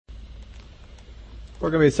We're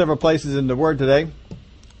going to be at several places in the Word today.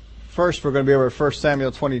 First, we're going to be over at 1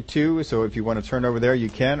 Samuel 22, so if you want to turn over there, you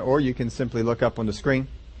can, or you can simply look up on the screen.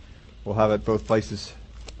 We'll have it both places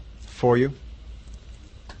for you.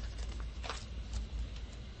 I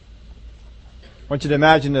want you to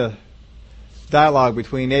imagine a dialogue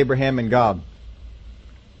between Abraham and God.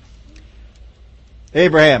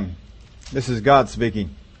 Abraham, this is God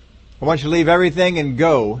speaking. I want you to leave everything and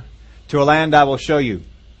go to a land I will show you.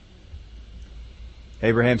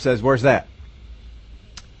 Abraham says, where's that?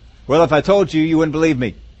 Well, if I told you, you wouldn't believe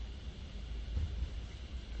me.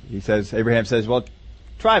 Abraham says, well,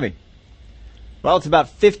 try me. Well, it's about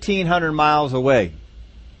 1,500 miles away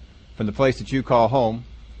from the place that you call home.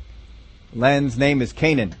 Land's name is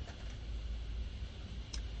Canaan.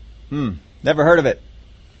 Never heard of it.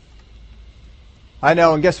 I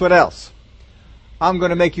know, and guess what else? I'm going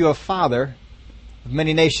to make you a father of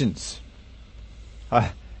many nations.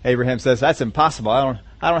 Abraham says, that's impossible.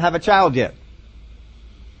 I don't have a child yet.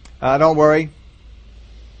 Don't worry.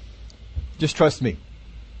 Just trust me.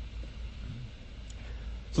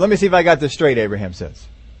 So let me see if I got this straight, Abraham says.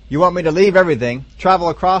 You want me to leave everything, travel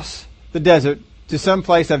across the desert to some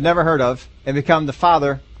place I've never heard of, and become the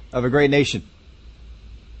father of a great nation?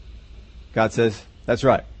 God says, that's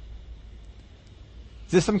right.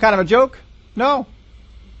 Is this some kind of a joke? No.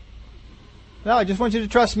 No, I just want you to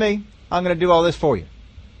trust me. I'm going to do all this for you.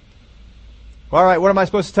 All right, what am I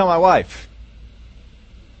supposed to tell my wife?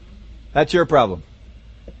 That's your problem.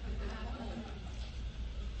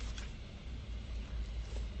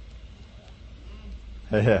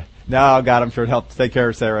 No, God, I'm sure it helped take care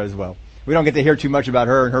of Sarah as well. We don't get to hear too much about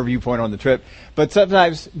her and her viewpoint on the trip. But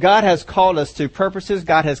sometimes God has called us to purposes.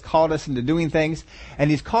 God has called us into doing things. And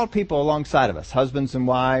He's called people alongside of us, husbands and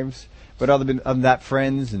wives, but other than that,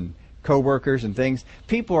 friends and co-workers and things.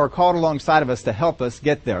 People are called alongside of us to help us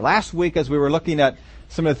get there. Last week, as we were looking at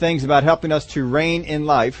some of the things about helping us to reign in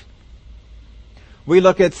life, we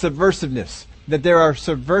look at subversiveness, that there are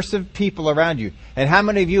subversive people around you. And how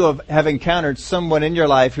many of you have encountered someone in your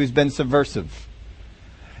life who's been subversive?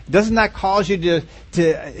 Doesn't that cause you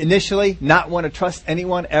to initially not want to trust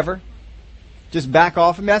anyone ever? Just back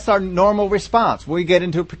off? I mean, that's our normal response. We get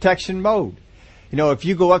into protection mode. You know, if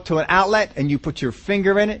you go up to an outlet and you put your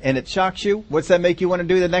finger in it and it shocks you, what's that make you want to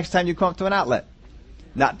do the next time you come up to an outlet?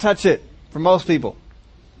 Not touch it, for most people.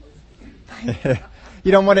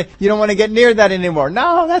 You don't want to get near that anymore.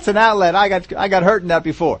 No, that's an outlet. I got hurt in that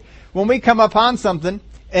before. When we come upon something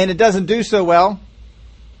and it doesn't do so well,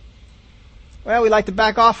 we like to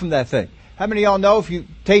back off from that thing. How many of y'all know if you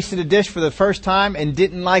tasted a dish for the first time and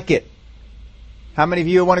didn't like it? How many of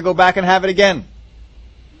you want to go back and have it again?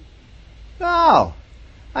 No.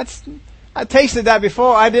 I tasted that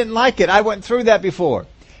before. I didn't like it. I went through that before.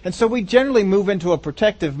 And so we generally move into a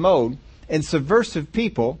protective mode, and subversive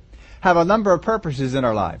people have a number of purposes in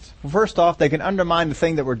our lives. First off, they can undermine the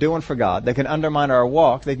thing that we're doing for God. They can undermine our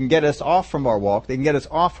walk. They can get us off from our walk. They can get us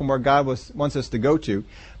off from where God wants us to go to.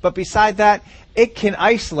 But beside that, it can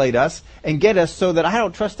isolate us and get us so that I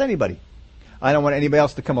don't trust anybody. I don't want anybody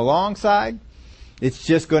else to come alongside. It's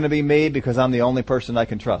just going to be me because I'm the only person I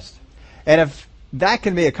can trust. And if that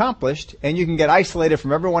can be accomplished and you can get isolated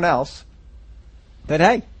from everyone else, then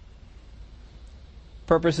hey,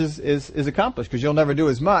 purpose is accomplished, because you'll never do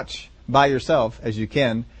as much by yourself as you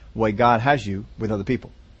can the way God has you with other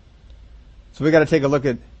people. So we've got to take a look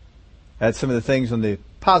at some of the things on the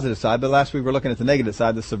positive side. But last week we were looking at the negative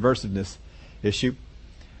side, the subversiveness issue.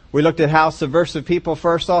 We looked at how subversive people,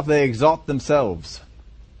 first off, they exalt themselves.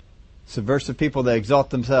 Subversive people, they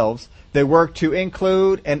exalt themselves. They work to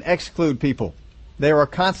include and exclude people. They are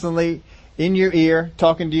constantly in your ear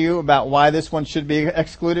talking to you about why this one should be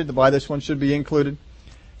excluded, why this one should be included.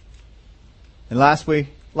 And lastly,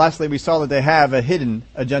 we saw that they have a hidden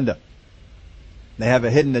agenda. They have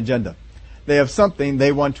a hidden agenda. They have something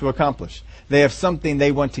they want to accomplish. They have something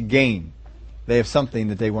they want to gain. They have something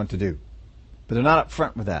that they want to do. But they're not up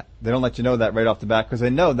front with that. They don't let you know that right off the bat, because they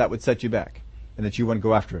know that would set you back and that you wouldn't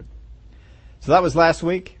go after it. So that was last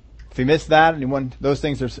week. If you missed that and those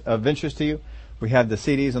things are of interest to you, we have the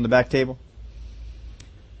CDs on the back table.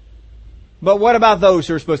 But what about those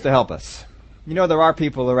who are supposed to help us? You know, there are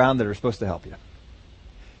people around that are supposed to help you.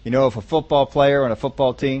 You know, if a football player on a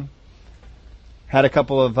football team had a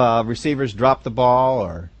couple of receivers drop the ball,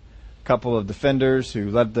 or a couple of defenders who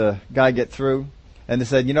let the guy get through, and they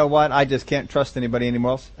said, you know what, I just can't trust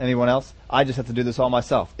anyone else. I just have to do this all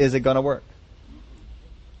myself. Is it going to work?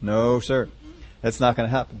 No, sir. That's not going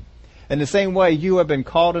to happen. In the same way, you have been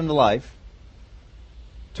called into life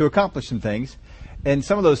to accomplish some things, and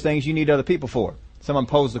some of those things you need other people for. Someone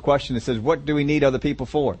posed the question that says, what do we need other people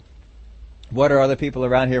for? What are other people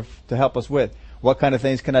around here to help us with? What kind of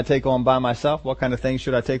things can I take on by myself? What kind of things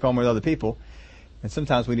should I take on with other people? And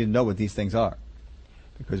sometimes we need to know what these things are.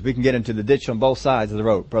 Because we can get into the ditch on both sides of the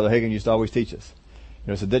road. Brother Hagin used to always teach us.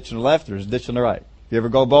 There's a ditch on the left, there's a ditch on the right. If you ever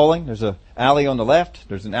go bowling, there's an alley on the left,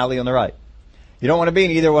 there's an alley on the right. You don't want to be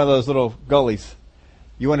in either one of those little gullies.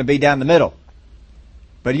 You want to be down the middle.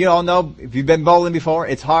 But you all know, if you've been bowling before,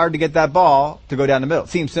 it's hard to get that ball to go down the middle. It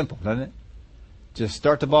seems simple, doesn't it? Just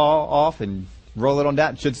start the ball off and roll it on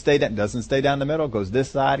down. It should stay down. It doesn't stay down the middle. It goes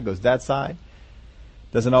this side. It goes that side.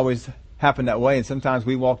 Doesn't always happen that way. And sometimes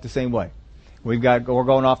we walk the same way. We're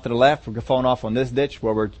going off to the left. We're falling off on this ditch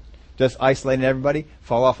where we're just isolating everybody.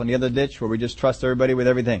 Fall off on the other ditch where we just trust everybody with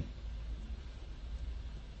everything.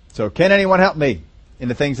 So can anyone help me in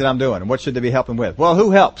the things that I'm doing? And what should they be helping with? Well,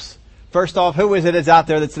 who helps? First off, who is it that's out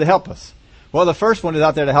there that's to help us? Well, the first one is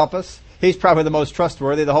out there to help us. He's probably the most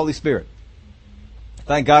trustworthy, the Holy Spirit.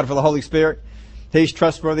 Thank God for the Holy Spirit. He's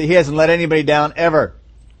trustworthy. He hasn't let anybody down ever.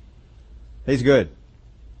 He's good.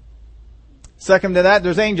 Second to that,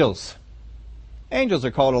 there's angels. Angels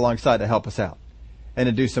are called alongside to help us out and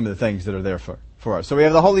to do some of the things that are there for us. So we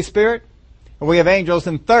have the Holy Spirit, and we have angels.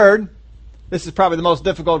 And third, this is probably the most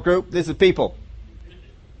difficult group. This is people.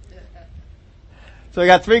 So we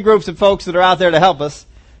got three groups of folks that are out there to help us.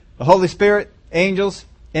 The Holy Spirit, angels,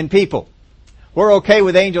 and people. We're okay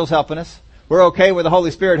with angels helping us. We're okay with the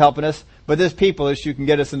Holy Spirit helping us. But this people issue can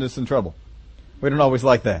get us into some trouble. We don't always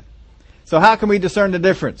like that. So how can we discern the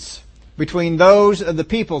difference between those of the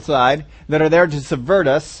people side that are there to subvert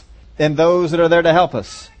us and those that are there to help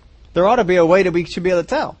us? There ought to be a way that we should be able to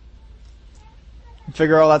tell.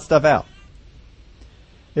 Figure all that stuff out.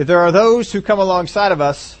 If there are those who come alongside of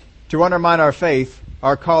us to undermine our faith,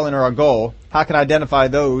 our calling, or our goal, how can I identify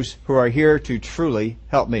those who are here to truly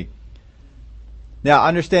help me? Now,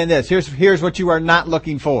 understand this. Here's what you are not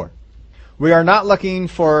looking for. We are not looking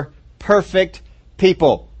for perfect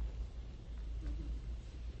people.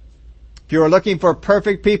 If you are looking for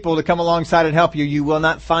perfect people to come alongside and help you, you will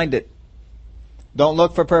not find it. Don't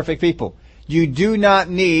look for perfect people. You do not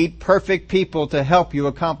need perfect people to help you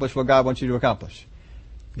accomplish what God wants you to accomplish.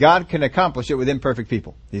 God can accomplish it with imperfect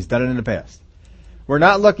people. He's done it in the past. We're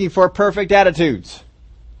not looking for perfect attitudes.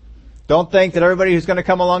 Don't think that everybody who's going to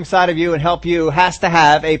come alongside of you and help you has to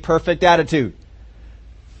have a perfect attitude.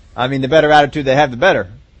 I mean, the better attitude they have, the better.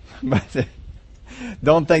 But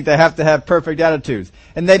don't think they have to have perfect attitudes.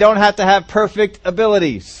 And they don't have to have perfect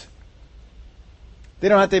abilities. They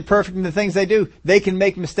don't have to be perfect in the things they do. They can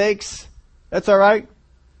make mistakes. That's all right.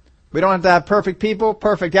 We don't have to have perfect people,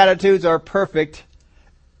 perfect attitudes, or perfect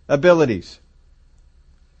abilities.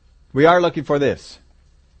 We are looking for this.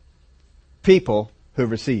 People who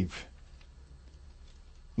receive.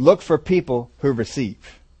 Look for people who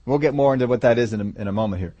receive. We'll get more into what that is in a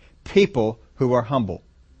moment here. People who are humble.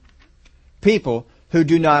 People who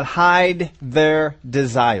do not hide their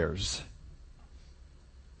desires.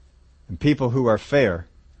 And people who are fair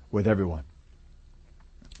with everyone.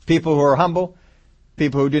 People who are humble,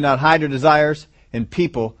 people who do not hide their desires, and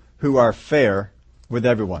people who are fair with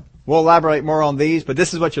everyone. We'll elaborate more on these, but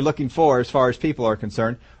this is what you're looking for as far as people are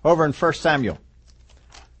concerned. Over in 1 Samuel.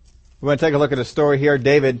 We want to take a look at a story here.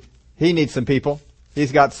 David, he needs some people.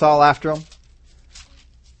 He's got Saul after him.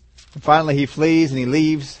 And finally he flees and he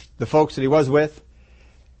leaves the folks that he was with.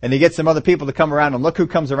 And he gets some other people to come around him. Look who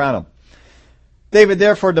comes around him. David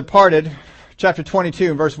therefore departed, chapter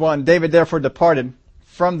 22 verse 1, David therefore departed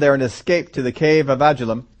from there and escaped to the cave of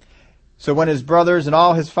Adullam. So when his brothers and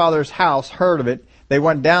all his father's house heard of it, they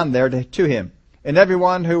went down there to him. And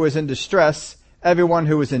everyone who was in distress, everyone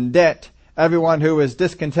who was in debt, everyone who was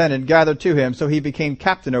discontented gathered to him. So he became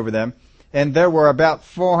captain over them. And there were about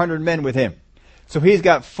 400 men with him. So he's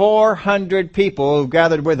got 400 people who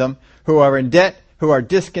gathered with him who are in debt, who are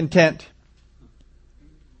discontent.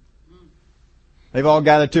 They've all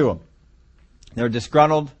gathered to him. They're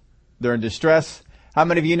disgruntled. They're in distress. How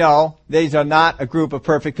many of you know these are not a group of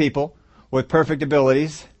perfect people with perfect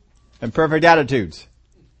abilities and perfect attitudes?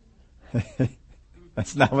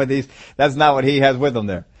 That's not what he has with him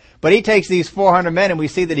there. But he takes these 400 men and we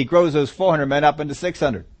see that he grows those 400 men up into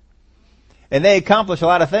 600. And they accomplish a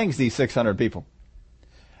lot of things, these 600 people.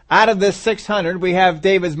 Out of this 600, we have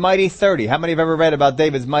David's mighty 30. How many have ever read about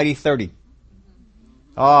David's mighty 30?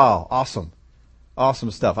 Oh, awesome.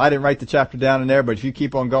 Awesome stuff. I didn't write the chapter down in there, but if you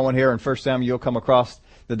keep on going here in 1 Samuel, you'll come across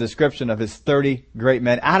the description of his 30 great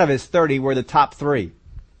men. Out of his 30 were the top 3.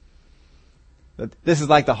 This is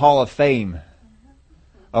like the Hall of Fame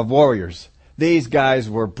of warriors. These guys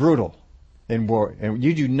were brutal in war, and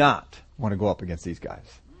you do not want to go up against these guys.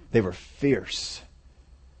 They were fierce.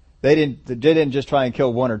 They didn't just try and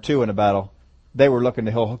kill one or two in a battle. they were looking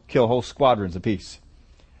to kill whole squadrons apiece.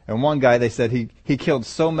 And one guy, they said he killed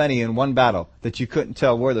so many in one battle that you couldn't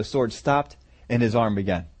tell where the sword stopped and his arm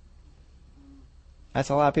began. That's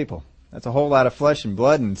a lot of people. That's a whole lot of flesh and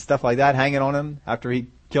blood and stuff like that hanging on him after he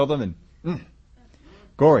killed them, and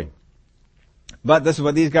gory. But this is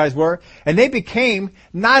what these guys were. And they became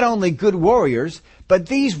not only good warriors, but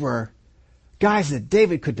these were guys that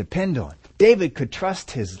David could depend on. David could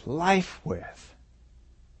trust his life with.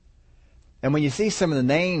 And when you see some of the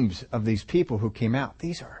names of these people who came out,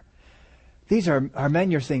 these are men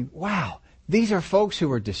you're saying, wow, these are folks who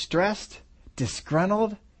were distressed,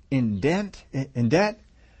 disgruntled, in debt.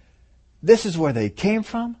 This is where they came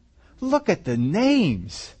from. Look at the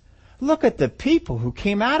names. Look at the people who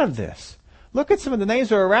came out of this. Look at some of the names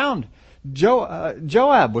that are around.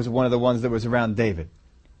 Joab was one of the ones that was around David.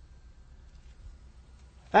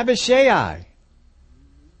 Abishai.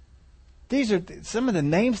 These are some of the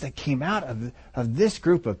names that came out of this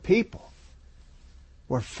group of people.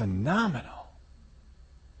 Were phenomenal.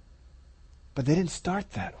 But they didn't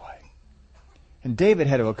start that way. And David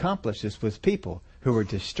had to accomplish this with people who were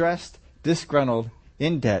distressed, disgruntled,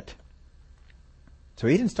 in debt. So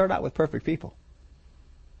he didn't start out with perfect people.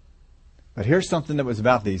 But here's something that was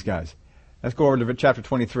about these guys. Let's go over to chapter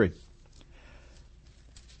 23.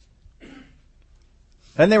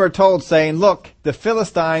 Then they were told, saying, look, the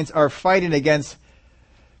Philistines are fighting against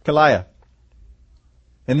Keilah,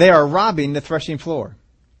 and they are robbing the threshing floor.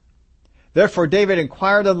 Therefore David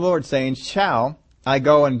inquired of the Lord, saying, shall I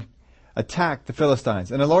go and attack the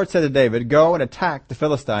Philistines? And the Lord said to David, go and attack the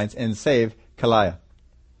Philistines and save Keilah.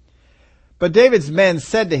 But David's men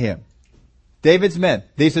said to him, David's men,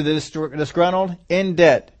 these are the disgruntled, in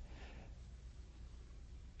debt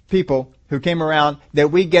people who came around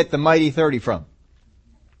that we get the mighty 30 from.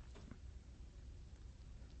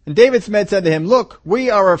 And David's men said to him, look, we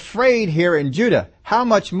are afraid here in Judah. How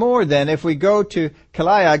much more then if we go to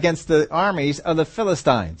Keilah against the armies of the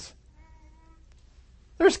Philistines?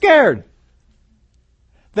 They're scared.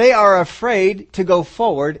 They are afraid to go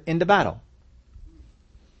forward into battle.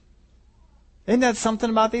 Isn't that something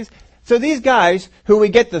about these? So these guys who we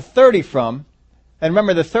get the 30 from, and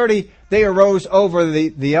remember the 30, they arose over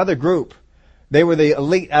the other group. They were the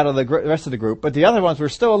elite out of the rest of the group, but the other ones were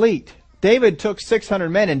still elite. David took 600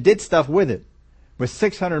 men and did stuff with it, with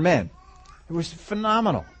 600 men. It was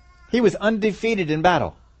phenomenal. He was undefeated in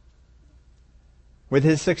battle with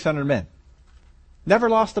his 600 men. Never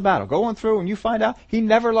lost a battle. Go on through and you find out he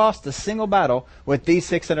never lost a single battle with these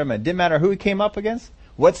 600 men. Didn't matter who he came up against,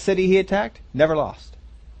 what city he attacked, never lost.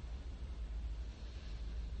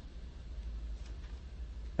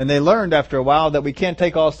 And they learned after a while that we can't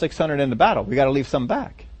take all 600 into battle. We got to leave some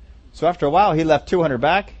back. So after a while, he left 200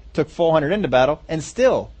 back, took 400 into battle, and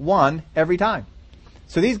still won every time.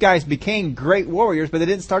 So these guys became great warriors, but they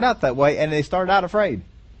didn't start out that way, and they started out afraid.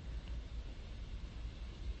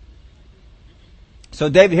 So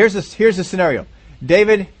David, here's the scenario.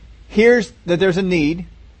 David hears that there's a need.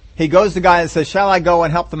 He goes to God and says, shall I go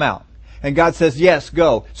and help them out? And God says, yes,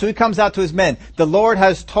 go. So he comes out to his men. The Lord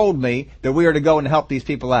has told me that we are to go and help these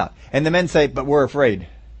people out. And the men say, but we're afraid.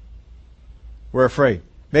 We're afraid.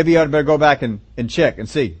 Maybe you ought to better go back and check and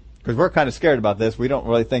see. Because we're kind of scared about this. We don't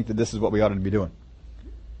really think that this is what we ought to be doing.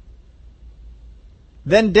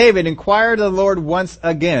 Then David inquired of the Lord once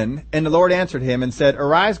again, and the Lord answered him and said,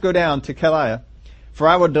 arise, go down to Keilah, for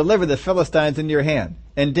I will deliver the Philistines into your hand.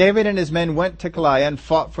 And David and his men went to Keilah and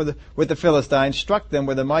fought with the Philistines, struck them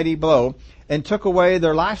with a mighty blow, and took away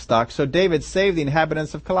their livestock. So David saved the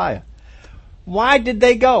inhabitants of Keilah. Why did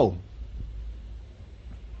they go?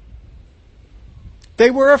 They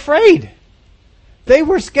were afraid. They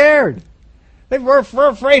were scared. We're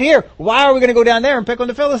afraid here. Why are we going to go down there and pick on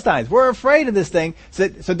the Philistines? We're afraid of this thing.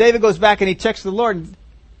 So David goes back and he checks the Lord.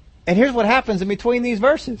 And here's what happens in between these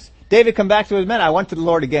verses. David come back to his men. I went to the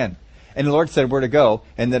Lord again. And the Lord said, we're to go,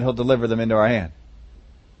 and then he'll deliver them into our hand.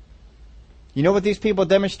 You know what these people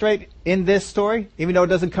demonstrate in this story, even though it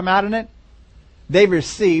doesn't come out in it? They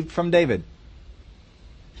received from David.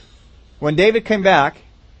 When David came back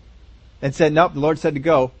and said, nope, the Lord said to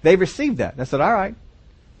go, they received that. They said, all right.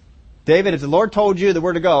 David, if the Lord told you that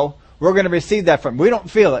we're to go, we're going to receive that from him. We don't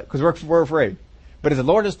feel it because we're afraid. But if the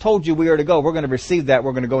Lord has told you we are to go, we're going to receive that.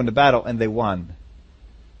 We're going to go into battle. And they won.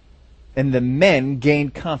 And the men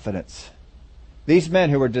gained confidence. These men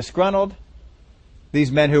who were disgruntled,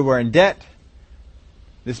 these men who were in debt,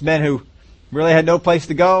 these men who really had no place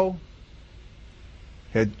to go,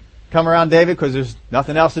 had come around David because there's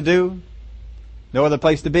nothing else to do, no other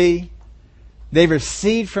place to be. They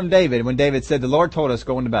received from David when David said, the Lord told us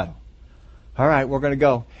go into battle. All right, we're going to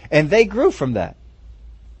go. And they grew from that.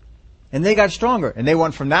 And they got stronger. And they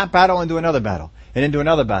went from that battle into another battle. And into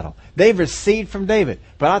another battle. They've received from David.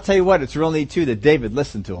 But I'll tell you what, it's real neat too that David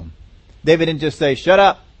listened to him. David didn't just say, shut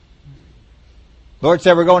up. Lord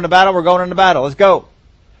said we're going to battle, we're going into battle. Let's go.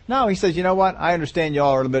 No, he says, you know what? I understand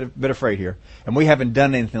y'all are a bit afraid here. And we haven't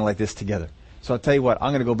done anything like this together. So I'll tell you what,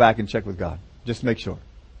 I'm going to go back and check with God. Just to make sure.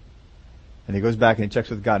 And he goes back and he checks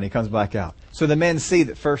with God and he comes back out. So the men see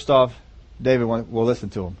that first off, David will listen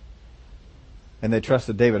to him. And they trust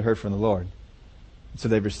that David heard from the Lord. So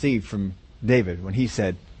they received from David when he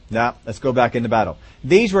said, nah, let's go back into battle.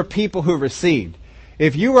 These were people who received.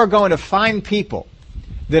 If you are going to find people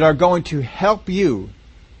that are going to help you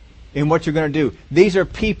in what you're going to do, these are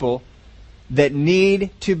people that need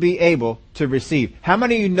to be able to receive. How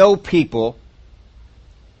many of you know people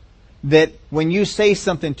that when you say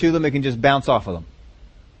something to them, it can just bounce off of them?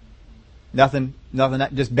 Nothing,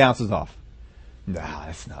 that just bounces off. Nah,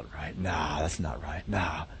 that's not right. Nah, that's not right.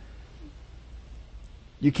 Nah.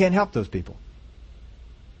 You can't help those people.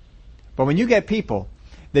 But when you get people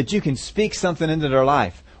that you can speak something into their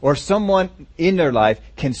life, or someone in their life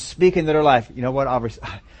can speak into their life, you know what?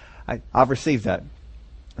 I've received that.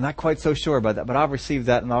 I'm not quite so sure about that, but I've received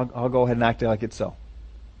that, and I'll go ahead and act like it's so.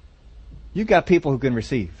 You've got people who can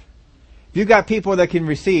receive. If you've got people that can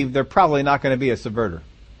receive, they're probably not going to be a subverter.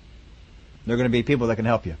 They're going to be people that can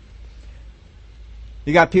help you.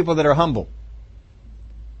 You got people that are humble.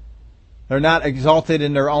 They're not exalted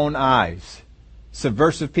in their own eyes.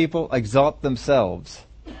 Subversive people exalt themselves.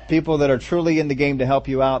 People that are truly in the game to help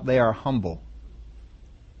you out, they are humble.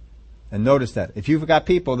 And notice that. If you've got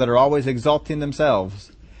people that are always exalting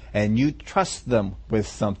themselves and you trust them with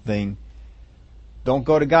something, don't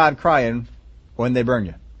go to God crying when they burn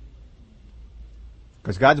you.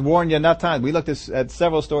 Because God's warned you enough times. We looked at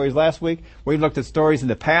several stories last week. We looked at stories in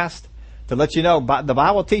the past to let you know the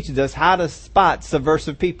Bible teaches us how to spot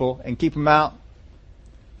subversive people and keep them out.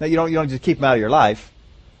 Now, you don't just keep them out of your life.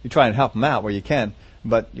 You try and help them out where you can,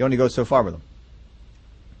 but you only go so far with them.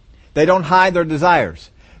 They don't hide their desires.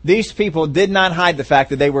 These people did not hide the fact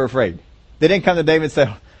that they were afraid. They didn't come to David and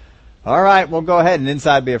say, all right, we'll go ahead and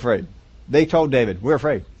inside be afraid. They told David, we're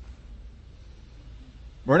afraid.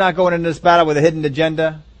 We're not going into this battle with a hidden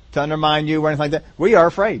agenda to undermine you or anything like that. We are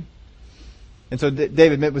afraid. And so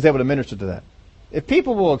David was able to minister to that. If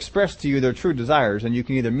people will express to you their true desires, and you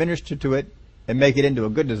can either minister to it and make it into a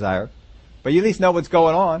good desire, but you at least know what's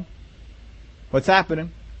going on, what's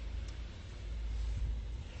happening.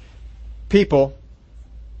 People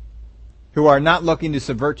who are not looking to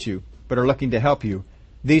subvert you, but are looking to help you,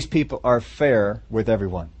 these people are fair with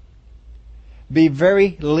everyone. Be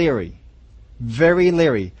very leery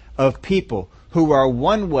of people who are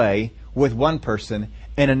one way with one person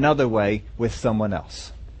and another way with someone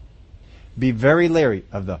else. Be very leery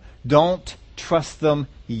of them. Don't trust them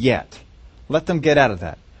yet. Let them get out of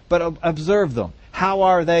that. But observe them. How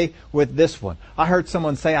are they with this one? I heard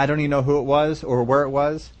someone say, I don't even know who it was or where it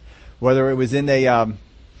was, whether it was in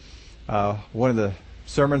one of the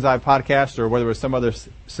sermons I've podcast or whether it was some other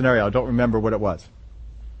scenario. I don't remember what it was.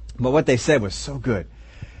 But what they said was so good.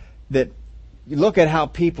 That you look at how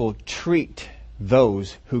people treat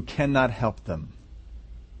those who cannot help them.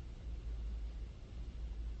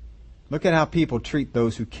 Look at how people treat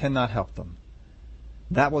those who cannot help them.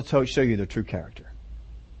 That will show you their true character.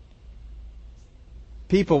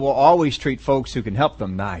 People will always treat folks who can help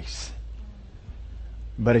them nice.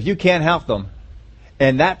 But if you can't help them,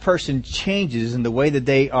 and that person changes in the way that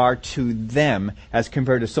they are to them as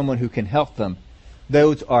compared to someone who can help them,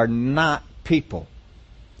 those are not people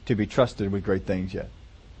to be trusted with great things yet.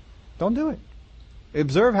 Don't do it.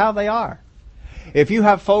 Observe how they are. If you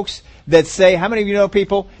have folks that say, how many of you know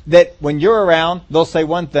people that when you're around, they'll say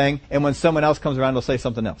one thing, and when someone else comes around, they'll say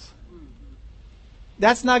something else?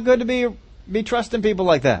 That's not good to be trusting people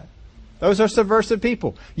like that. Those are subversive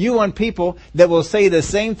people. You want people that will say the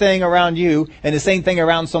same thing around you and the same thing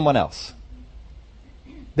around someone else.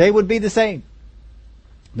 They would be the same.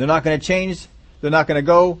 They're not going to change. They're not going to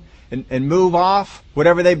go and move off.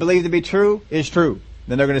 Whatever they believe to be true is true.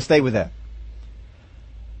 Then they're going to stay with that.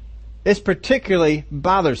 It's particularly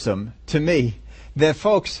bothersome to me that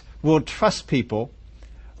folks will trust people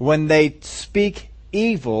when they speak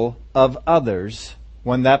evil of others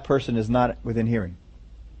when that person is not within hearing.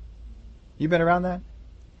 You been around that?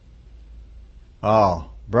 Oh,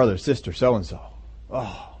 brother, sister, so-and-so.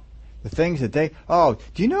 Oh, the things that do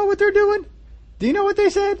you know what they're doing? Do you know what they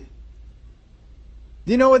said?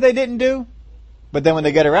 Do you know what they didn't do? But then when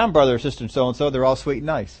they get around brother, sister, so-and-so, they're all sweet and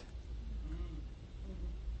nice.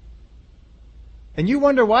 And you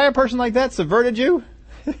wonder why a person like that subverted you?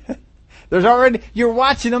 You're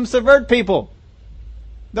watching them subvert people.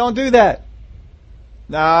 Don't do that.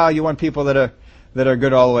 No, you want people that are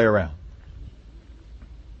good all the way around.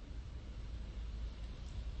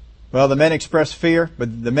 Well, the men expressed fear,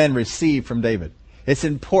 but the men received from David. It's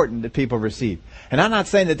important that people receive. And I'm not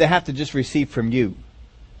saying that they have to just receive from you,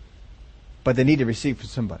 but they need to receive from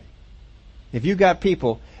somebody. If you got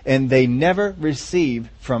people and they never receive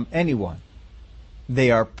from anyone,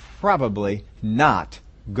 they are probably not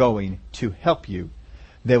going to help you.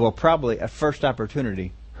 They will probably, at first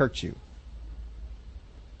opportunity, hurt you.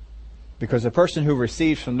 Because the person who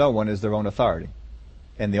receives from no one is their own authority.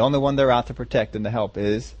 And the only one they're out to protect and to help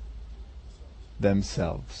is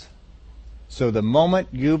themselves. So the moment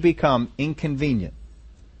you become inconvenient,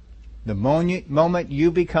 the moment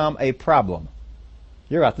you become a problem,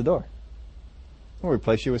 you're out the door. We'll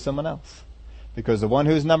replace you with someone else. Because the one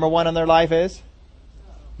who's number one in their life is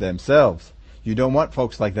themselves. You don't want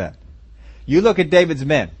folks like that. You look at David's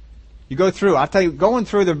men. You go through, I'll tell you, going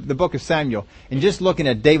through the book of Samuel and just looking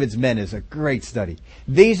at David's men is a great study.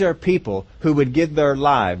 These are people who would give their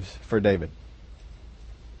lives for David.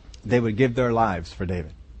 They would give their lives for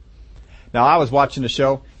David. Now, I was watching the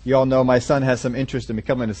show. You all know my son has some interest in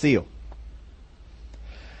becoming a SEAL.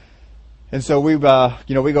 And so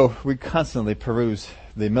we constantly peruse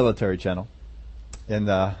the military channel. And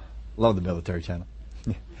love the military channel.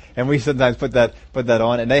 And we sometimes put that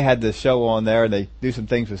on, and they had this show on there, and they do some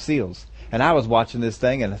things with SEALs. And I was watching this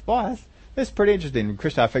thing, and boy, it's pretty interesting. And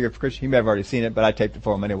Christian, I figured for Christian, he may have already seen it, but I taped it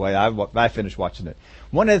for him anyway. I finished watching it.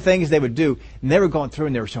 One of the things they would do, and they were going through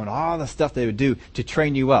and they were showing all the stuff they would do to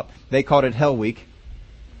train you up. They called it Hell Week,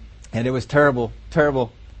 and it was terrible,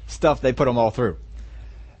 terrible stuff they put them all through.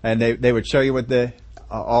 And they would show you what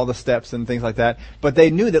all the steps and things like that. But they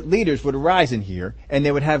knew that leaders would rise in here, and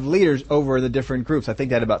they would have leaders over the different groups. I think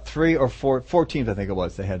they had about 3 or 4 teams, I think it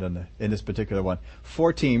was, they had in this particular one.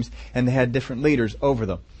 4 teams, and they had different leaders over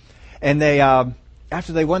them. And they,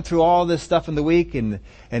 after they went through all this stuff in the week, and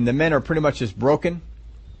the men are pretty much just broken,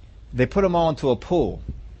 they put them all into a pool.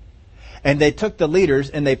 And they took the leaders,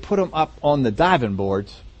 and they put them up on the diving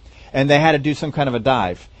boards, and they had to do some kind of a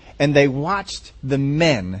dive. And they watched the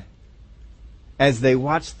men as they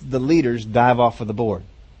watched the leaders dive off of the board.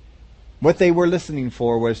 What they were listening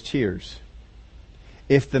for was cheers.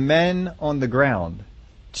 If the men on the ground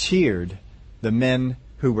cheered the men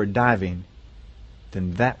who were diving,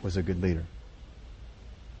 then that was a good leader.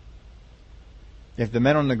 If the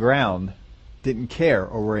men on the ground didn't care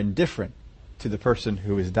or were indifferent to the person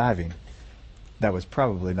who was diving, that was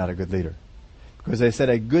probably not a good leader. Because they said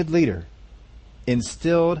a good leader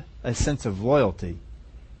instilled a sense of loyalty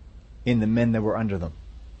in the men that were under them.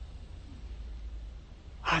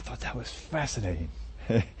 I thought that was fascinating.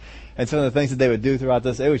 And some of the things that they would do throughout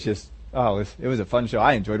this, it was just, it was a fun show.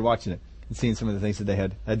 I enjoyed watching it and seeing some of the things that they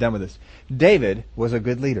had done with this. David was a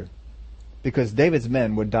good leader because David's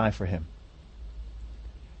men would die for him.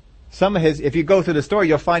 If you go through the story,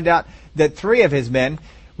 you'll find out that 3 of his men,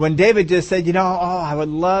 when David just said, I would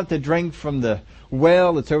love to drink from the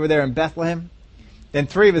well that's over there in Bethlehem, then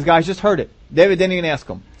 3 of his guys just heard it. David didn't even ask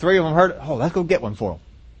them. 3 of them heard it. Oh, let's go get one for him.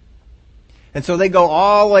 And so they go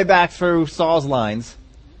all the way back through Saul's lines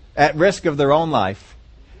at risk of their own life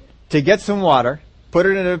to get some water, put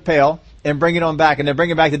it in a pail, and bring it on back. And they bring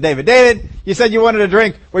it back to David. David, you said you wanted a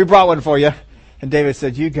drink. We brought one for you. And David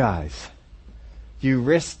said, you guys, you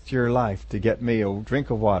risked your life to get me a drink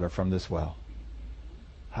of water from this well.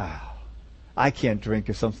 I can't drink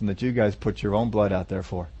of something that you guys put your own blood out there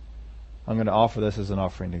for. I'm going to offer this as an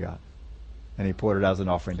offering to God. And he poured it out as an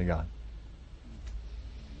offering to God.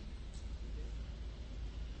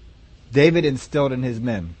 David instilled in his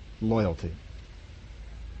men loyalty.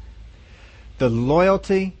 The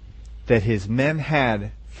loyalty that his men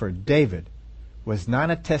had for David was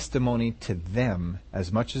not a testimony to them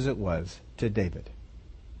as much as it was to David.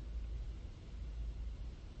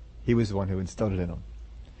 He was the one who instilled it in them.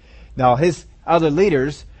 Now his other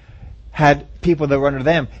leaders had people that were under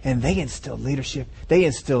them, and they instilled leadership. They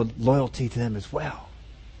instilled loyalty to them as well.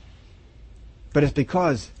 But it's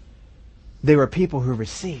because they were people who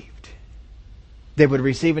received. They would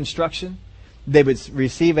receive instruction. They would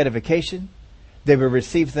receive edification. They would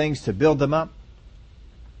receive things to build them up.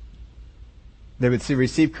 They would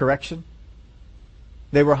receive correction.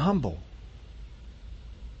 They were humble.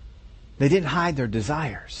 They didn't hide their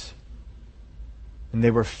desires. And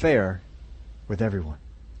they were fair with everyone.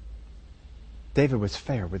 David was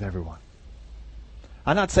fair with everyone.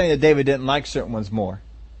 I'm not saying that David didn't like certain ones more,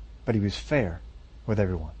 but he was fair with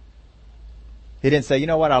everyone. He didn't say, you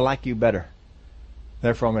know what, I like you better,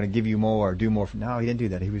 therefore I'm going to give you more or do more. No, he didn't do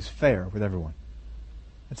that. He was fair with everyone.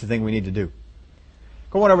 That's the thing we need to do.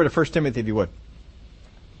 Go on over to 1 Timothy if you would.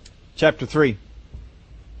 chapter 3.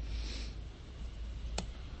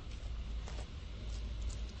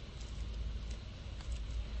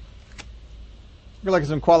 We're looking at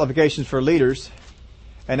some qualifications for leaders.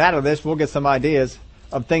 And out of this, we'll get some ideas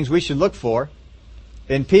of things we should look for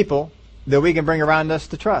in people that we can bring around us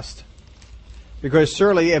to trust. Because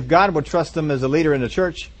surely, if God would trust them as a leader in the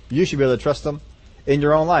church, you should be able to trust them in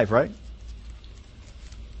your own life, right?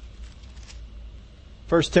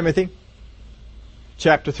 1 Timothy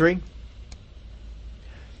chapter 3.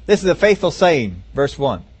 This is a faithful saying, verse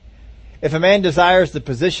 1. If a man desires the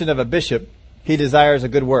position of a bishop, he desires a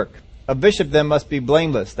good work. A bishop then must be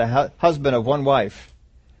blameless, the husband of one wife,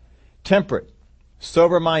 temperate,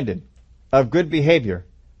 sober-minded, of good behavior,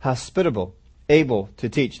 hospitable, able to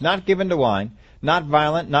teach, not given to wine, not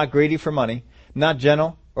violent, not greedy for money, not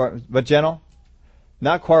gentle, but gentle,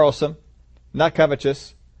 not quarrelsome, not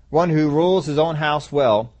covetous, one who rules his own house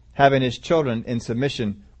well, having his children in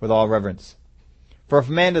submission with all reverence. For if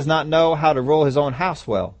a man does not know how to rule his own house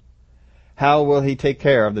well, how will he take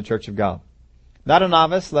care of the church of God? Not a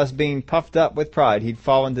novice, lest being puffed up with pride he'd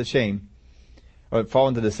fall into shame, or fall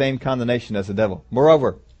into the same condemnation as the devil.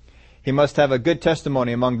 Moreover, he must have a good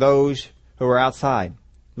testimony among those who are outside,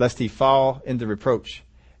 lest he fall into reproach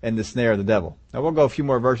and the snare of the devil. Now we'll go a few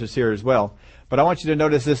more verses here as well, but I want you to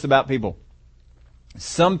notice this about people.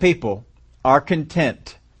 Some people are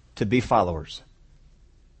content to be followers.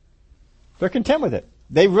 They're content with it.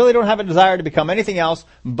 They really don't have a desire to become anything else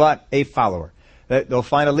but a follower. They'll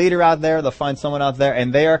find a leader out there, they'll find someone out there,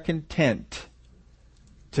 and they are content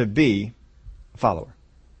to be a follower.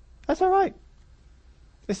 That's all right.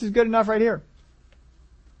 This is good enough right here.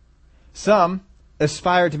 Some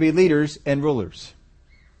aspire to be leaders and rulers.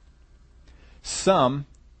 Some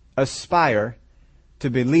aspire to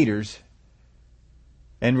be leaders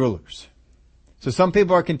and rulers. So some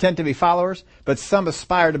people are content to be followers, but some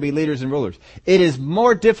aspire to be leaders and rulers. It is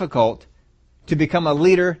more difficult to become a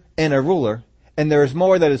leader and a ruler, and there is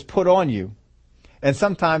more that is put on you. And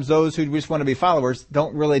sometimes those who just want to be followers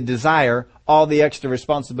don't really desire all the extra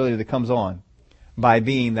responsibility that comes on by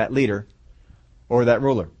being that leader or that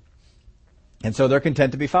ruler. And so they're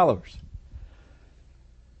content to be followers.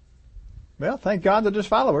 Well, thank God that there's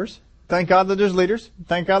followers. Thank God that there's leaders.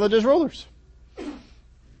 Thank God that there's rulers.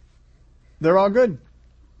 They're all good.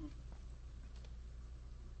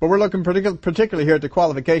 But we're looking particularly here at the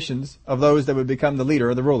qualifications of those that would become the leader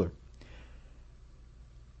or the ruler.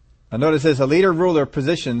 Now notice this, a leader-ruler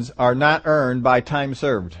positions are not earned by time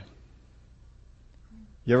served.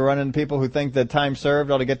 You ever run into people who think that time served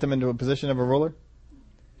ought to get them into a position of a ruler?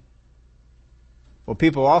 Well,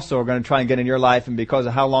 people also are going to try and get in your life, and because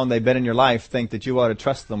of how long they've been in your life, think that you ought to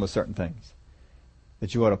trust them with certain things.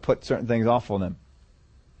 That you ought to put certain things off on them.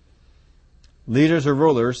 Leaders or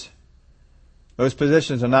rulers, those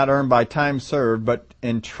positions are not earned by time served, but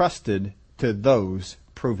entrusted to those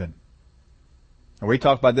proven. And we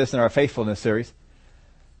talked about this in our faithfulness series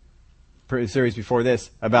before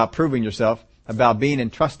this, about proving yourself, about being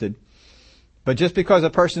entrusted. But just because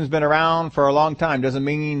a person's been around for a long time doesn't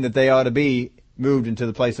mean that they ought to be moved into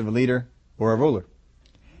the place of a leader or a ruler.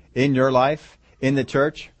 In your life, in the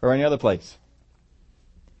church, or any other place.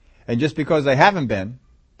 And just because they haven't been,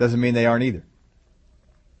 doesn't mean they aren't either.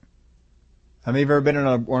 How many of you ever been in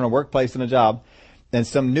a workplace in a job, and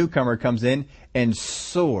some newcomer comes in and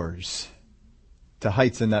soars to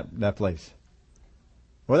heights in that place?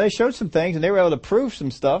 Well, they showed some things, and they were able to prove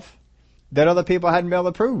some stuff that other people hadn't been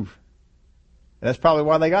able to prove. And that's probably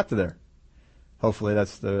why they got to there. Hopefully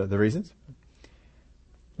that's the reasons.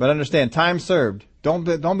 But understand, time served. Don't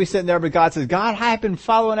be sitting there, but God says, God, I've been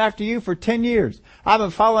following after you for 10 years. I've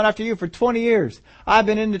been following after you for 20 years. I've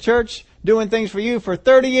been in the church doing things for you for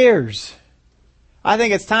 30 years. I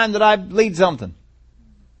think it's time that I lead something.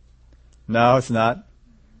 No, it's not.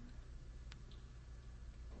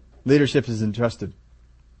 Leadership is entrusted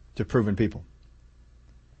to proven people.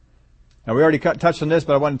 Now we already touched on this,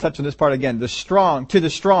 but I want to touch on this part again. To the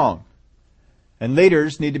strong. And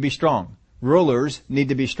leaders need to be strong. Rulers need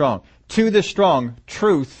to be strong. To the strong,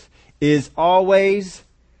 truth is always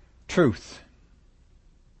truth.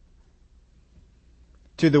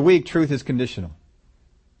 To the weak, truth is conditional.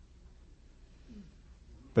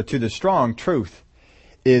 But to the strong, truth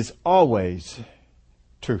is always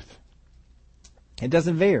truth. It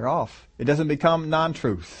doesn't veer off. It doesn't become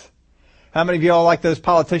non-truth. How many of you all like those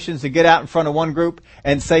politicians that get out in front of one group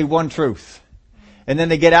and say one truth? And then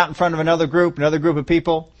they get out in front of another group of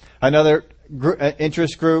people, another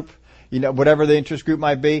interest group, whatever the interest group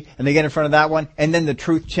might be, and they get in front of that one, and then the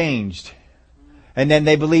truth changed. And then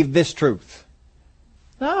they believe this truth.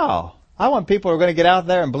 No. I want people who are going to get out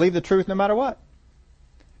there and believe the truth no matter what.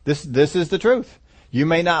 This is the truth. You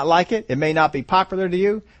may not like it. It may not be popular to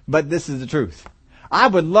you, but this is the truth. I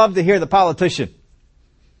would love to hear the politician,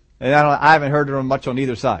 and I haven't heard it much on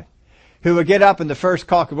either side, who would get up in the first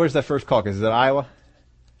caucus. Where's that first caucus? Is it Iowa?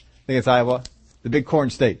 I think it's Iowa. The big corn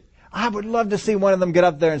state. I would love to see one of them get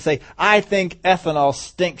up there and say, I think ethanol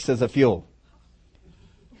stinks as a fuel.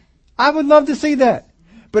 I would love to see that.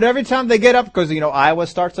 But every time they get up, because, Iowa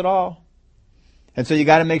starts it all. And so you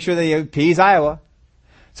got to make sure they appease Iowa.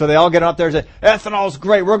 So they all get up there and say, ethanol's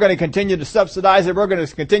great. We're going to continue to subsidize it. We're going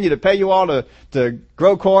to continue to pay you all to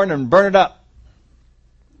grow corn and burn it up.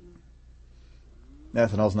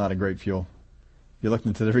 Ethanol's not a great fuel. If you looked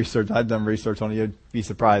into the research, I've done research on it, you'd be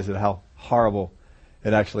surprised at how horrible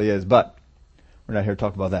it actually is. But we're not here to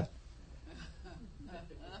talk about that.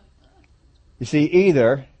 You see,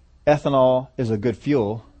 either ethanol is a good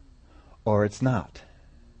fuel or it's not.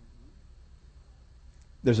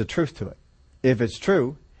 There's a truth to it. If it's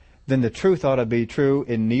true, then the truth ought to be true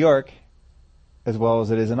in New York as well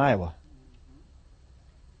as it is in Iowa.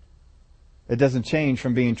 It doesn't change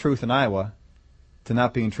from being truth in Iowa to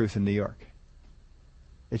not being truth in New York.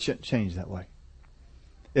 It shouldn't change that way.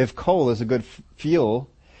 If coal is a good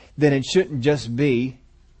fuel, then it shouldn't just be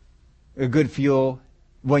a good fuel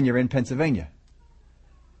when you're in Pennsylvania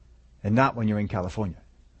and not when you're in California.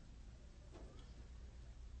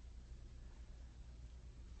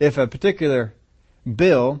 If a particular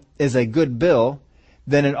bill is a good bill,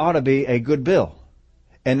 then it ought to be a good bill,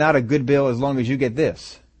 and not a good bill as long as you get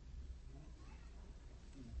this.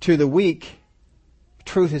 To the weak,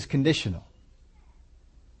 truth is conditional.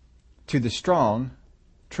 To the strong,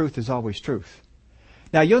 truth is always truth.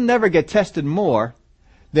 Now, you'll never get tested more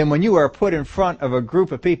than when you are put in front of a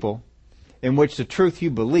group of people in which the truth you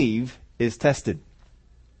believe is tested.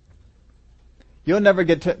 You'll never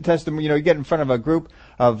get tested, you get in front of a group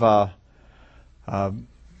of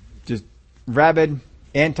just rabid,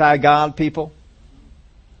 anti-God people,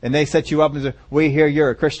 and they set you up and say, we hear you're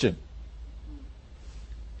a Christian.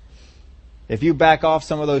 If you back off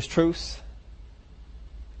some of those truths,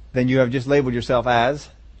 then you have just labeled yourself as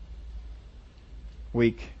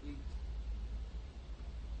weak.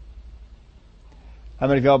 How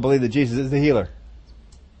many of y'all believe that Jesus is the healer?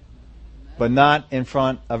 But not in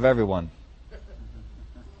front of everyone.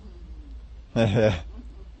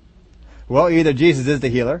 Well, either Jesus is the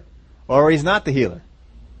healer or he's not the healer.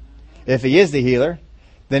 If he is the healer,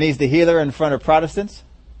 then he's the healer in front of Protestants.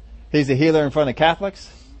 He's the healer in front of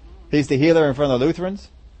Catholics. He's the healer in front of Lutherans.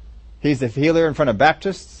 He's the healer in front of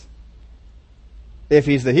Baptists. If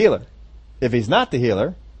he's the healer. If he's not the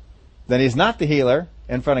healer, then he's not the healer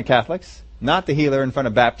in front of Catholics, not the healer in front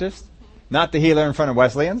of Baptists, not the healer in front of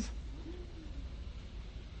Wesleyans,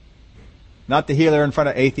 not the healer in front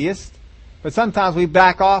of atheists. But sometimes we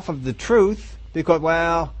back off of the truth because,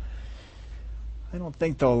 well, I don't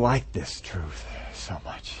think they'll like this truth so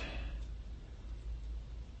much.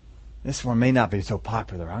 This one may not be so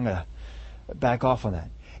popular. I'm going to back off on that.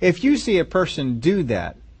 If you see a person do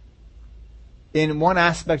that in one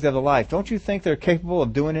aspect of their life, don't you think they're capable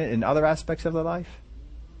of doing it in other aspects of their life?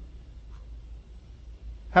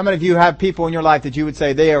 How many of you have people in your life that you would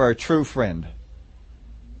say they are a true friend?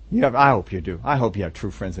 I hope you do. I hope you have true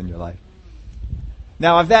friends in your life.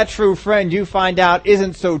 Now, if that true friend you find out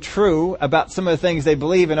isn't so true about some of the things they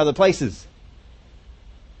believe in other places,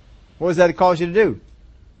 what does that cause you to do?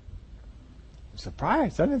 I'm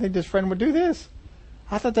surprised. I didn't think this friend would do this.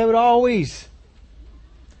 I thought they would always.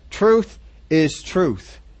 Truth is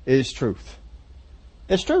truth is truth.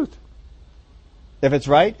 It's truth. If it's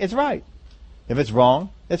right, it's right. If it's wrong,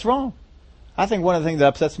 it's wrong. I think one of the things that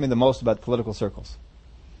upsets me the most about political circles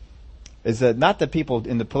is that not that people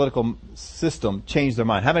in the political system change their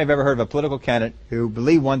mind. How many have ever heard of a political candidate who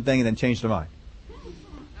believed one thing and then changed their mind?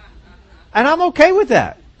 And I'm okay with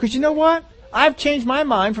that. Because you know what? I've changed my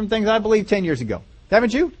mind from things I believed 10 years ago.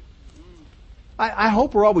 Haven't you? I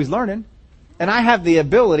hope we're always learning. And I have the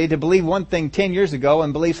ability to believe one thing 10 years ago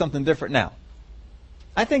and believe something different now.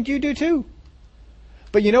 I think you do too.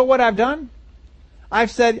 But you know what I've done?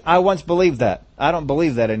 I've said, I once believed that. I don't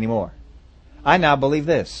believe that anymore. I now believe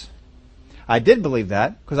this. I did believe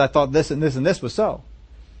that because I thought this and this and this was so.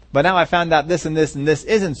 But now I found out this and this and this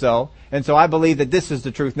isn't so. And so I believe that this is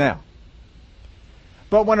the truth now.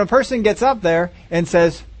 But when a person gets up there and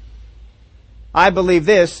says, I believe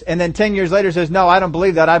this, and then 10 years later says, no, I don't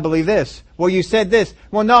believe that, I believe this. Well, you said this.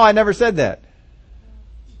 Well, no, I never said that.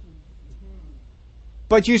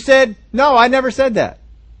 But you said, no, I never said that.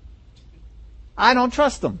 I don't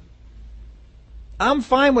trust them. I'm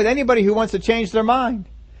fine with anybody who wants to change their mind.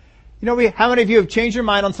 You know, how many of you have changed your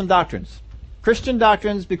mind on some doctrines? Christian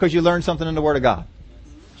doctrines because you learned something in the Word of God.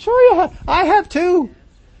 Sure you have. I have too.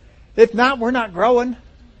 If not, we're not growing.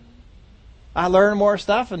 I learned more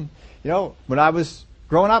stuff, and when I was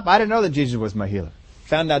growing up, I didn't know that Jesus was my healer.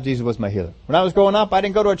 Found out Jesus was my healer. When I was growing up, I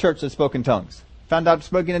didn't go to a church that spoke in tongues. Found out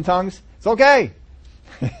speaking in tongues, it's okay.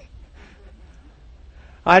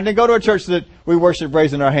 I didn't go to a church that we worship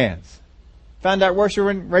raising our hands. Found out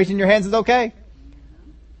worshiping, raising your hands is okay.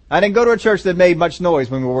 I didn't go to a church that made much noise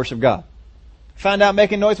when we worship God. Found out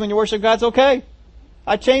making noise when you worship God's okay.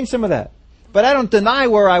 I changed some of that. But I don't deny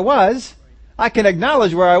where I was. I can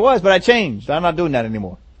acknowledge where I was, but I changed. I'm not doing that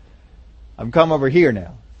anymore. I've come over here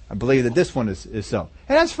now. I believe that this one is so.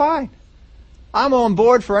 And that's fine. I'm on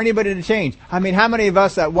board for anybody to change. I mean, how many of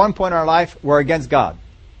us at one point in our life were against God?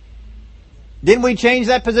 Didn't we change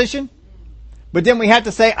that position? But then we had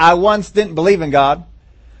to say, I once didn't believe in God.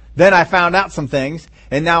 Then I found out some things,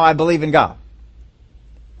 and now I believe in God.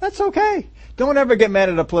 That's okay. Don't ever get mad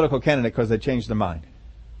at a political candidate because they changed their mind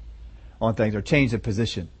on things or changed their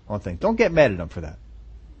position on things. Don't get mad at them for that.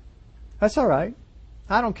 That's all right.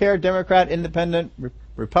 I don't care, Democrat, Independent,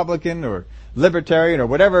 Republican, or Libertarian, or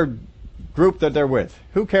whatever group that they're with.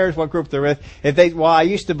 Who cares what group they're with? I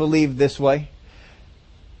used to believe this way,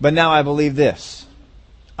 but now I believe this.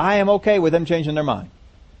 I am okay with them changing their mind.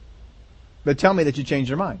 But tell me that you changed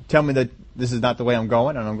your mind. Tell me that this is not the way I'm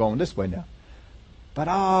going, and I'm going this way now. But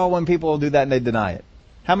when people do that and they deny it.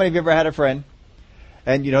 How many of you ever had a friend,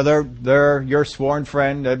 and they're your sworn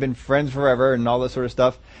friend, they've been friends forever and all this sort of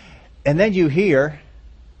stuff, and then you hear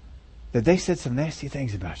that they said some nasty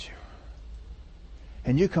things about you.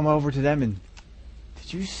 And you come over to them and,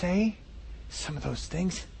 did you say some of those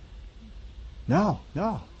things? No,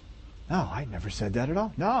 I never said that at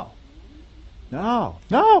all. No,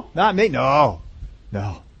 not me. No.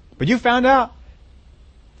 But you found out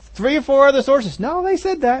 3 or 4 other sources. No, they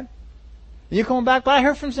said that. And you come back, but I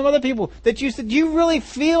heard from some other people that you said, do you really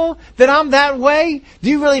feel that I'm that way? Do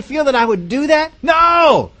you really feel that I would do that?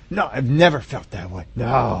 No, I've never felt that way.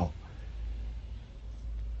 No.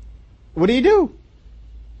 What do?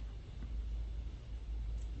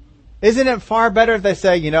 Isn't it far better if they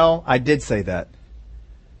say, I did say that.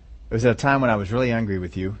 It was at a time when I was really angry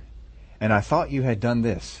with you, and I thought you had done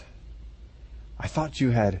this. I thought you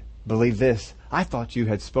had believed this. I thought you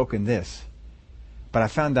had spoken this. But I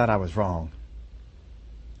found out I was wrong.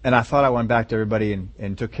 And I thought I went back to everybody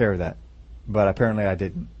and took care of that. But apparently I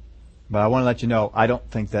didn't. But I want to let you know, I don't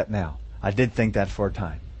think that now. I did think that for a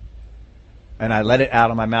time. And I let it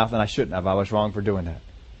out of my mouth, and I shouldn't have. I was wrong for doing that.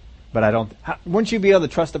 But I don't. Wouldn't you be able to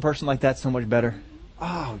trust a person like that so much better?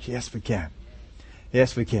 Oh, yes, we can.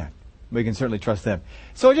 Yes, we can. We can certainly trust them.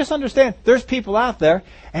 So just understand, there's people out there,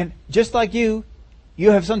 and just like you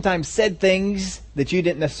have sometimes said things that you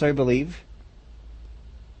didn't necessarily believe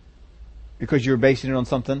because you were basing it on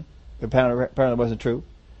something that apparently wasn't true.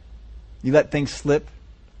 You let things slip,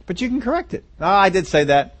 but you can correct it. Oh, I did say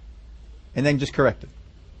that, and then just correct it.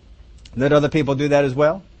 Let other people do that as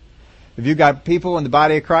well. If you've got people in the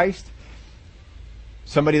body of Christ,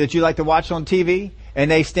 somebody that you like to watch on TV,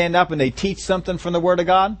 and they stand up and they teach something from the Word of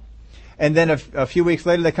God, and then a few weeks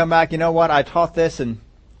later they come back, you know what, I taught this and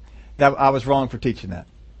that I was wrong for teaching that.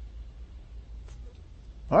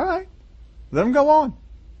 All right. Let them go on.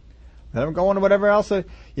 Let them go on to whatever else.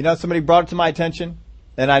 Somebody brought it to my attention,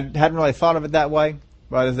 and I hadn't really thought of it that way,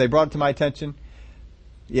 but as they brought it to my attention,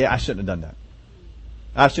 I shouldn't have done that.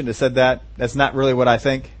 I shouldn't have said that. That's not really what I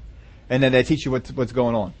think. And then they teach you what's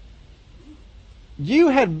going on. You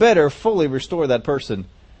had better fully restore that person,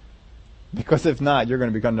 because if not, you're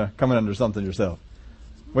going to be coming under something yourself.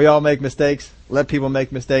 We all make mistakes. Let people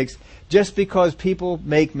make mistakes. Just because people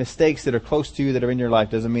make mistakes that are close to you, that are in your life,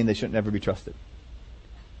 doesn't mean they shouldn't ever be trusted.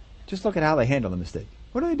 Just look at how they handle the mistake.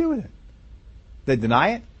 What do they do with it? They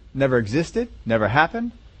deny it, never existed, never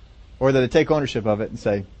happened, or do they take ownership of it and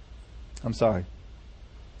say, I'm sorry,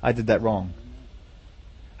 I did that wrong.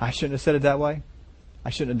 I shouldn't have said it that way. I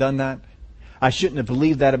shouldn't have done that. I shouldn't have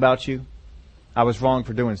believed that about you. I was wrong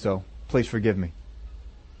for doing so. Please forgive me.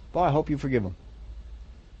 Well, I hope you forgive them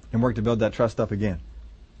and work to build that trust up again.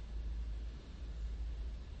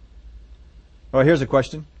 Well, here's a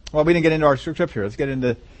question. Well, we didn't get into our scripture. Let's get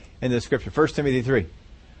into the scripture. 1 Timothy 3.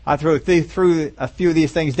 I threw a few of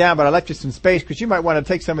these things down, but I left you some space because you might want to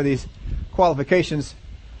take some of these qualifications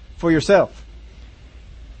for yourself.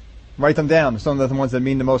 Write them down. Some of the ones that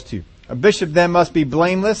mean the most to you. A bishop then must be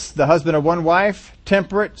blameless, the husband of one wife,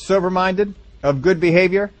 temperate, sober-minded, of good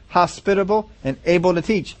behavior, hospitable, and able to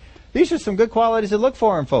teach. These are some good qualities to look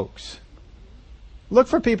for in folks. Look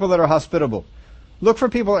for people that are hospitable. Look for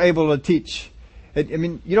people able to teach. You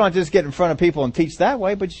don't have to just get in front of people and teach that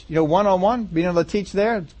way, but one-on-one, being able to teach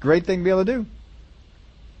there, it's a great thing to be able to do.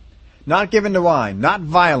 Not given to wine, not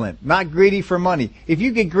violent, not greedy for money. If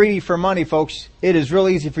you get greedy for money, folks, it is real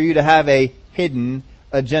easy for you to have a hidden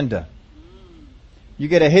agenda. You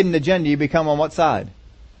get a hidden agenda, you become on what side?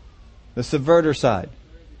 The subverter side.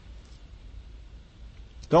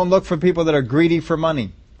 Don't look for people that are greedy for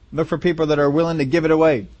money. Look for people that are willing to give it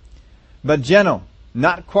away. But gentle,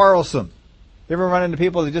 not quarrelsome. You ever run into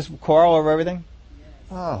people that just quarrel over everything? Yes.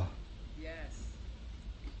 Oh. Yes.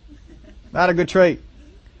 Not a good trait.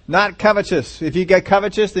 Not covetous. If you get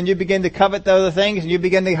covetous, then you begin to covet the other things and you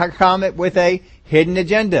begin to come it with a hidden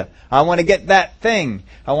agenda. I want to get that thing.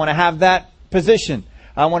 I want to have that position.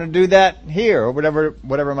 I want to do that here, or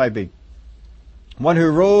whatever it might be. One who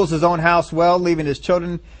rules his own house well, leaving his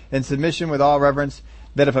children in submission with all reverence,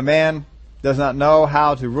 that if a man does not know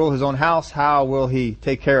how to rule his own house, how will he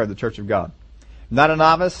take care of the church of God? Not a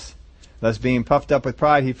novice, lest being puffed up with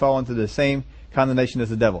pride, he fall into the same condemnation as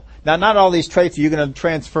the devil. Now, not all these traits are you going to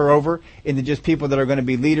transfer over into just people that are going to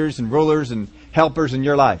be leaders and rulers and helpers in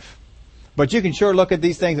your life. But you can sure look at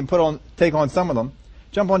these things and take on some of them.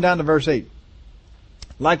 Jump on down to verse 8.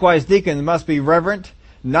 Likewise, deacons must be reverent,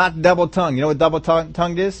 not double-tongued. You know what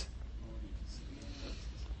double-tongued is?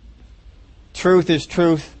 Truth is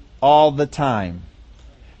truth all the time.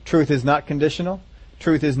 Truth is not conditional.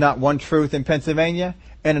 Truth is not one truth in Pennsylvania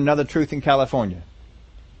and another truth in California.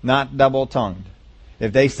 Not double-tongued.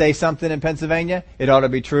 If they say something in Pennsylvania, it ought to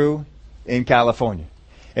be true in California.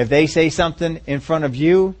 If they say something in front of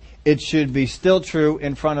you, it should be still true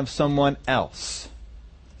in front of someone else.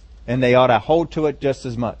 And they ought to hold to it just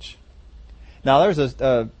as much. Now, there's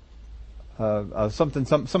something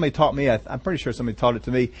somebody taught me. I'm pretty sure somebody taught it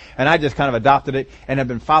to me, and I just kind of adopted it and have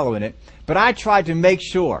been following it. But I try to make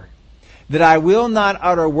sure that I will not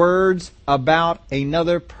utter words about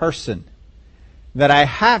another person that I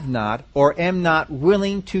have not or am not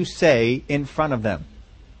willing to say in front of them.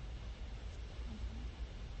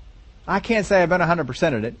 I can't say I've been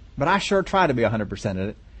 100% at it, but I sure try to be 100% at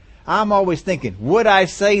it. I'm always thinking, would I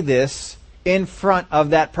say this in front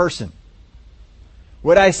of that person?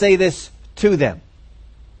 Would I say this to them?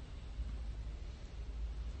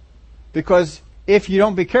 Because if you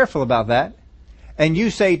don't be careful about that, and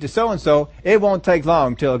you say to so-and-so, it won't take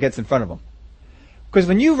long till it gets in front of them. Because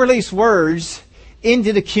when you release words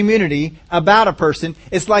into the community about a person,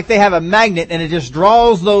 it's like they have a magnet and it just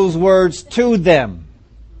draws those words to them.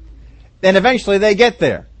 And eventually they get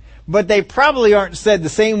there. But they probably aren't said the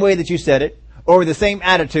same way that you said it, or with the same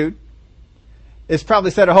attitude. It's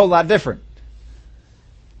probably said a whole lot different.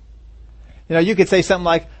 You know, you could say something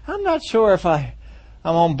like, I'm not sure if I'm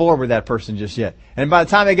on board with that person just yet. And by the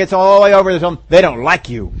time it gets all the way over to them, they don't like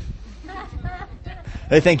you.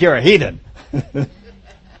 They think you're a heathen.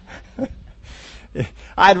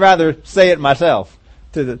 I'd rather say it myself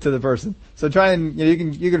to the person. So try and,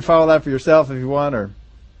 you can follow that for yourself if you want, or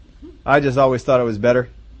I just always thought it was better.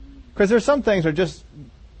 Because there's some things that are just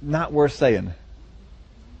not worth saying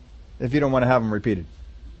if you don't want to have them repeated.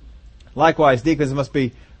 Likewise, deacons must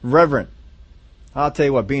be reverent. I'll tell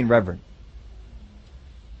you what, being reverent.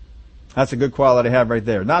 That's a good quality to have right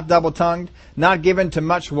there. Not double-tongued, not given to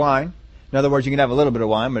much wine. In other words, you can have a little bit of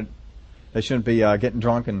wine, but they shouldn't be getting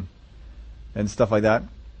drunk and stuff like that.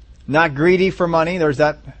 Not greedy for money. There's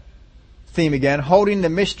that theme again. Holding the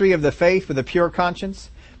mystery of the faith with a pure conscience.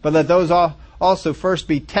 But let those also first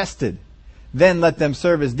be tested. Then let them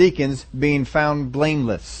serve as deacons, being found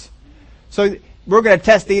blameless. So we're going to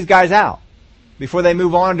test these guys out. Before they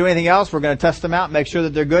move on and do anything else, we're going to test them out, make sure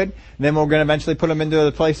that they're good. And then we're going to eventually put them into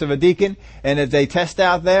the place of a deacon. And if they test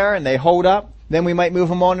out there and they hold up, then we might move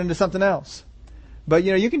them on into something else. But,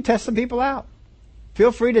 you can test some people out.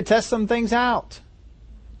 Feel free to test some things out.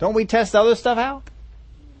 Don't we test other stuff out?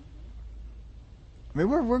 I mean,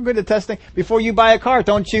 we're good at testing. Before you buy a car,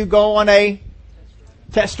 don't you go on a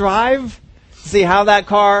test drive? See how that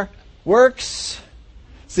car works?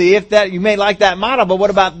 See if you may like that model, but what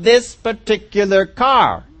about this particular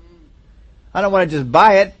car? I don't want to just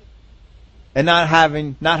buy it and not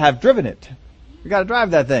have driven it. We got to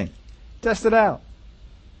drive that thing. Test it out.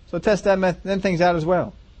 So test them things out as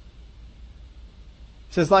well.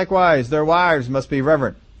 It says, likewise, their wives must be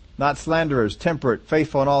reverent, not slanderers, temperate,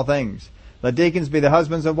 faithful in all things. Let deacons be the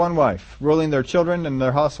husbands of one wife, ruling their children and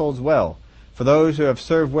their households well. For those who have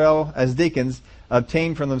served well as deacons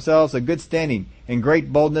obtain for themselves a good standing and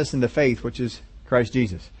great boldness in the faith, which is Christ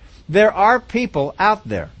Jesus. There are people out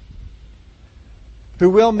there who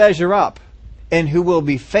will measure up and who will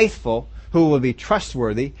be faithful, who will be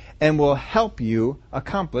trustworthy, and will help you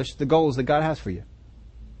accomplish the goals that God has for you.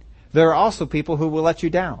 There are also people who will let you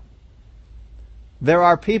down. There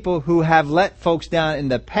are people who have let folks down in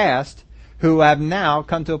the past who have now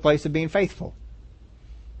come to a place of being faithful.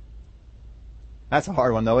 That's a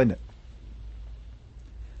hard one though, isn't it?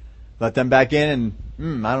 Let them back in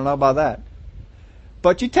and, I don't know about that.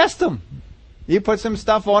 But you test them. You put some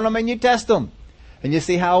stuff on them and you test them. And you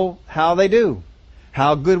see how they do.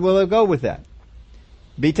 How good will it go with that?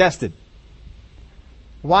 Be tested.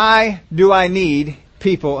 Why do I need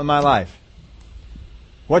people in my life?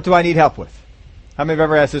 What do I need help with? How many have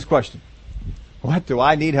ever asked this question? What do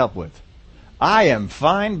I need help with? I am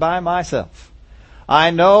fine by myself.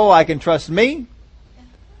 I know I can trust me.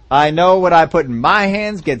 I know what I put in my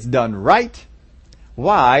hands gets done right.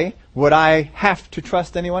 Why would I have to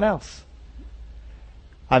trust anyone else?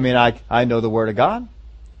 I mean, I know the Word of God.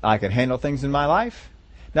 I can handle things in my life.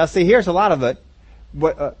 Now see, here's a lot of it.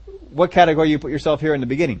 What category you put yourself here in the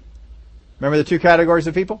beginning? Remember the two categories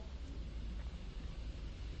of people?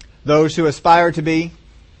 Those who aspire to be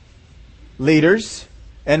leaders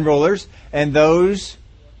and rulers, and those,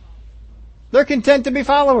 they're content to be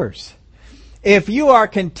followers. If you are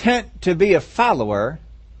content to be a follower,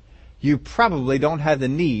 you probably don't have the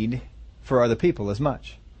need for other people as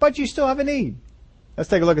much. But you still have a need. Let's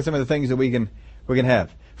take a look at some of the things that we can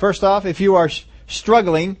have. First off, if you are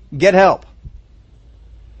struggling, get help.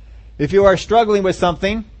 If you are struggling with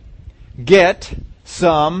something, get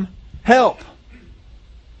some help.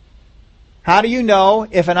 How do you know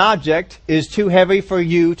if an object is too heavy for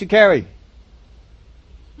you to carry?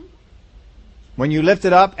 When you lift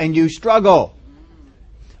it up and you struggle.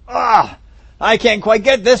 I can't quite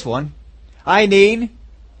get this one. I need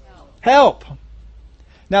help.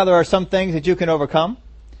 Now there are some things that you can overcome,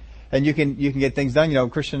 and you can get things done. You know,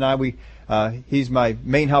 Christian and I, he's my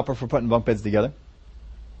main helper for putting bunk beds together.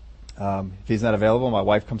 If he's not available, my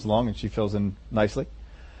wife comes along and she fills in nicely.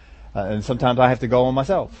 And sometimes I have to go on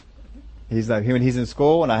myself. He's in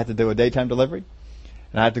school and I have to do a daytime delivery,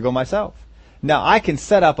 and I have to go myself. Now I can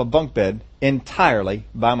set up a bunk bed entirely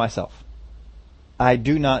by myself. I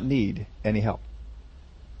do not need any help.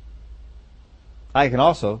 I can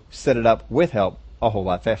also set it up with help a whole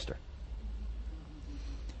lot faster.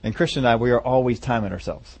 And Christian and I, we are always timing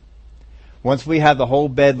ourselves. Once we have the whole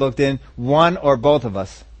bed looked in, one or both of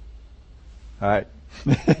us, all right,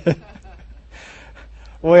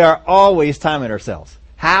 we are always timing ourselves.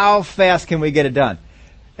 How fast can we get it done?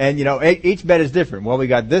 And you know, each bed is different. Well, we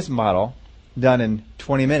got this model done in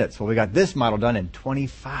 20 minutes. Well, we got this model done in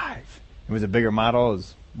 25. It was a bigger model. It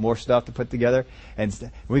was more stuff to put together.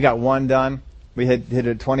 And we got one done. We hit it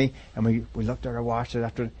at 20, and we looked at our watch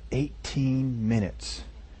after 18 minutes.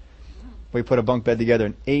 We put a bunk bed together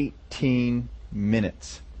in 18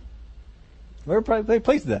 minutes. We were probably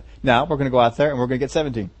pleased with that. Now, we're going to go out there, and we're going to get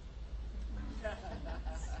 17.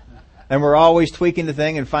 And we're always tweaking the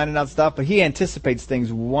thing and finding out stuff, but he anticipates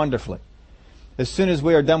things wonderfully. As soon as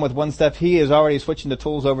we are done with one step, he is already switching the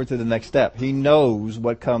tools over to the next step. He knows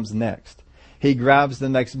what comes next. He grabs the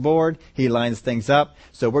next board. He lines things up.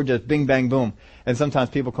 So we're just bing, bang, boom. And sometimes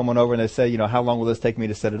people come on over and they say, you know, how long will this take me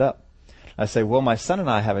to set it up? I say, well, my son and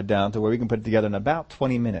I have it down to where we can put it together in about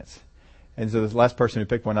 20 minutes. And so the last person who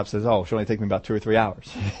picked one up says, oh, it'll only take me about 2 or 3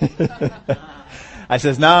 hours. I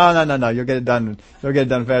says, no. You'll get it done. You'll get it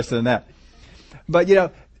done faster than that. But, you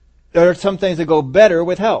know, there are some things that go better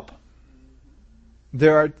with help.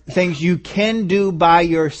 There are things you can do by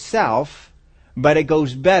yourself, but it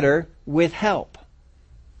goes better with help.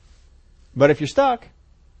 But if you're stuck,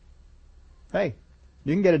 hey,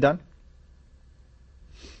 you can get it done.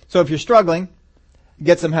 So if you're struggling,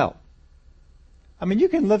 get some help. I mean, you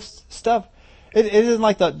can lift stuff. It isn't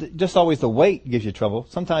like just always the weight gives you trouble.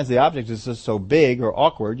 Sometimes the object is just so big or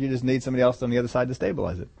awkward, you just need somebody else on the other side to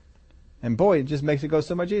stabilize it. And boy, it just makes it go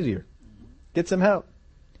so much easier. Get some help.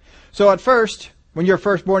 So at first, when you're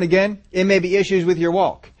first born again, it may be issues with your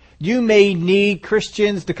walk. You may need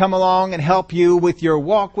Christians to come along and help you with your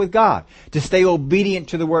walk with God, to stay obedient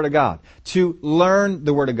to the Word of God, to learn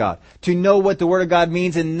the Word of God, to know what the Word of God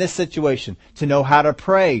means in this situation, to know how to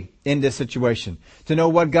pray in this situation, to know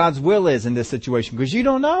what God's will is in this situation, because you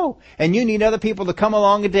don't know, and you need other people to come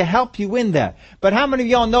along and to help you in that. But how many of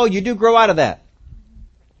y'all know you do grow out of that?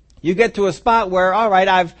 You get to a spot where, all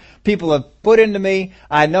right, people have put into me,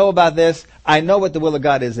 I know about this, I know what the will of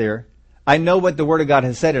God is here. I know what the Word of God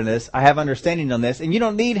has said in this. I have understanding on this. And you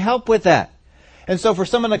don't need help with that. And so for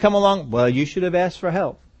someone to come along, well, you should have asked for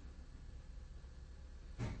help.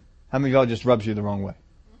 How many of y'all just rubs you the wrong way?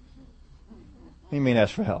 What do you mean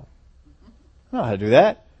ask for help? I don't know how to do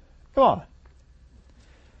that. Come on.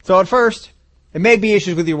 So at first, it may be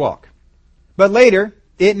issues with your walk. But later,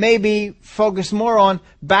 it may be focused more on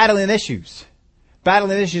battling issues.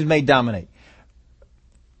 Battling issues may dominate.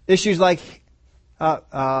 Issues like,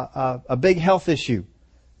 a big health issue,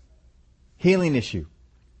 healing issue,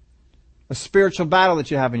 a spiritual battle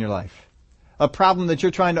that you have in your life, a problem that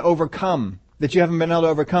you're trying to overcome, that you haven't been able to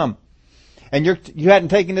overcome. And you hadn't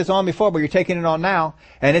taken this on before, but you're taking it on now,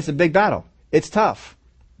 and it's a big battle. It's tough.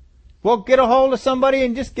 Well, get a hold of somebody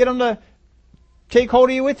and just get them to take hold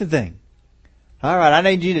of you with the thing. All right, I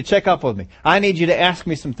need you to check up with me. I need you to ask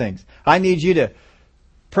me some things. I need you to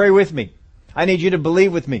pray with me. I need you to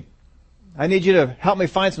believe with me. I need you to help me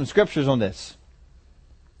find some scriptures on this.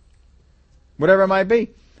 Whatever it might be.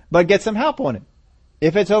 But get some help on it.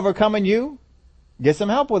 If it's overcoming you, get some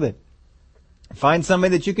help with it. Find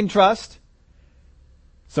somebody that you can trust.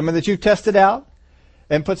 Somebody that you've tested out.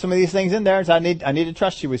 And put some of these things in there. So I need to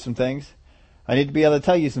trust you with some things. I need to be able to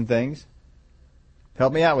tell you some things.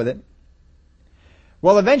 Help me out with it.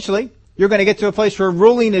 Well, eventually, you're going to get to a place where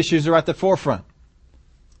ruling issues are at the forefront.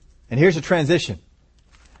 And here's a transition.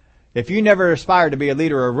 If you never aspire to be a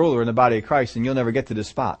leader or a ruler in the body of Christ, then you'll never get to this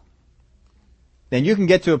spot. Then you can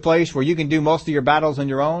get to a place where you can do most of your battles on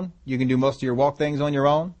your own. You can do most of your walk things on your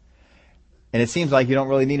own. And it seems like you don't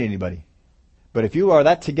really need anybody. But if you are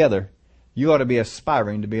that together, you ought to be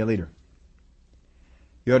aspiring to be a leader.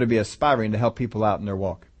 You ought to be aspiring to help people out in their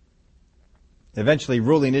walk. Eventually,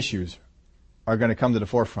 ruling issues are going to come to the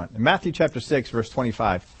forefront. In Matthew chapter 6, verse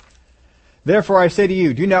 25, "Therefore I say to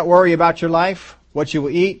you, do not worry about your life, what you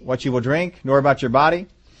will eat, what you will drink, nor about your body,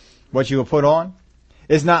 what you will put on.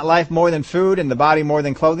 Is not life more than food, and the body more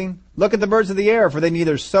than clothing? Look at the birds of the air, for they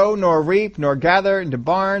neither sow nor reap nor gather into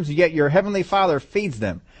barns, yet your heavenly Father feeds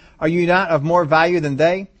them. Are you not of more value than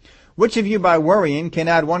they? Which of you by worrying can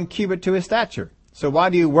add 1 cubit to his stature? So why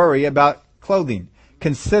do you worry about clothing?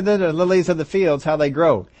 Consider the lilies of the fields, how they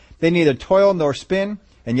grow. They neither toil nor spin,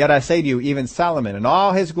 and yet I say to you, even Solomon in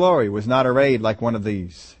all his glory was not arrayed like one of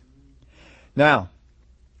these." Now,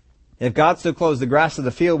 if God so clothes the grass of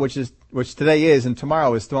the field, which today is and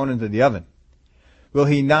tomorrow is thrown into the oven, will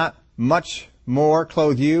he not much more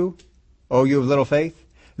clothe you, O you of little faith?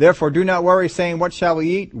 Therefore do not worry, saying, what shall we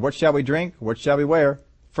eat? What shall we drink? What shall we wear?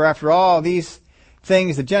 For after all these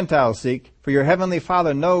things the Gentiles seek, for your heavenly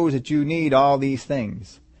Father knows that you need all these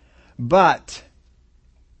things. But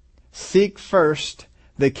seek first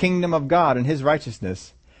the kingdom of God and his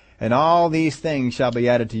righteousness, and all these things shall be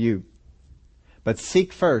added to you. But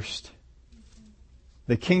seek first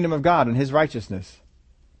the kingdom of God and his righteousness,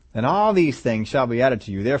 and all these things shall be added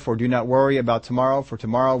to you. Therefore do not worry about tomorrow, for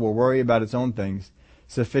tomorrow will worry about its own things.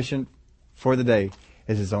 Sufficient for the day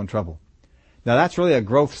is its own trouble. Now that's really a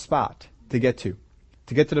growth spot to get to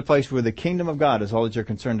the place where the kingdom of God is all that you're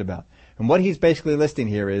concerned about. And what he's basically listing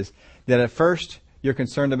here is that at first you're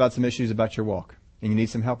concerned about some issues about your walk, and you need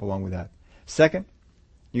some help along with that. Second,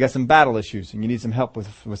 you got some battle issues, and you need some help with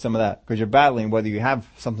some of that, because you're battling whether you have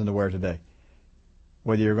something to wear today,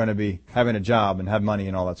 whether you're going to be having a job and have money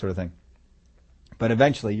and all that sort of thing. But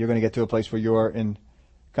eventually you're going to get to a place where you are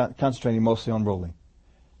concentrating mostly on ruling.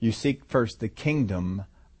 You seek first the kingdom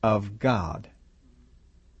of God.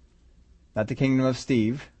 Not the kingdom of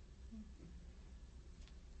Steve.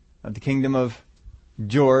 Not the kingdom of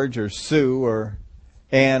George or Sue or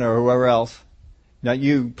Ann or whoever else. Not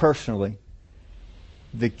you personally.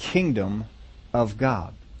 The kingdom of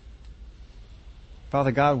God.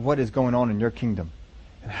 Father God, what is going on in your kingdom?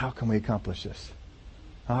 And how can we accomplish this?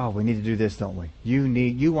 Oh, we need to do this, don't we?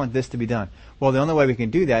 You want this to be done. Well, the only way we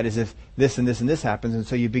can do that is if this and this and this happens. And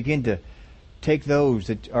so you begin to take those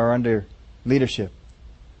that are under leadership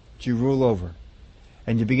that you rule over,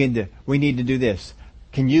 and you begin to, we need to do this.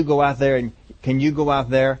 Can you go out there and can you go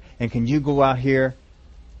out there and can you go out here?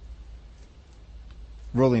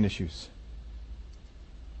 Ruling issues.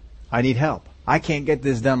 I need help. I can't get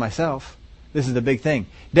this done myself. This is the big thing.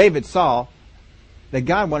 David saw that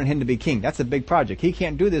God wanted him to be king. That's a big project. He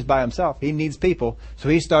can't do this by himself. He needs people. So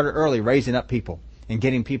he started early raising up people and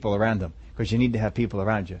getting people around him, because you need to have people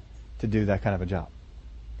around you to do that kind of a job.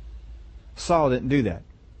 Saul didn't do that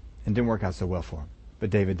and didn't work out so well for him, but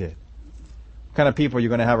David did. What kind of people are you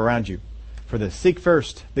going to have around you for this? Seek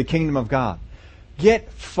first the kingdom of God.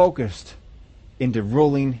 Get focused into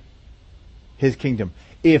ruling his kingdom.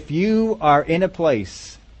 If you are in a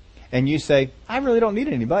place and you say, I really don't need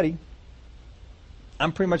anybody,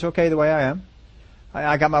 I'm pretty much okay the way I am.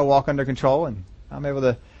 I got my walk under control, and I'm able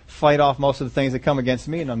to fight off most of the things that come against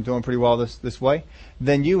me, and I'm doing pretty well this way.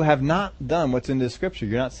 Then you have not done what's in this scripture.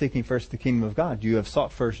 You're not seeking first the kingdom of God. You have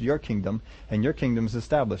sought first your kingdom, and your kingdom is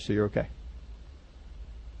established, so you're okay.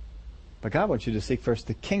 But God wants you to seek first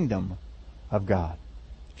the kingdom of God.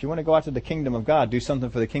 If you want to go after the kingdom of God, do something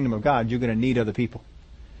for the kingdom of God, you're going to need other people.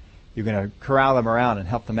 You're going to corral them around and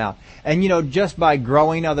help them out. And just by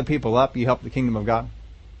growing other people up, you help the kingdom of God.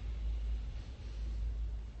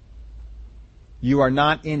 You are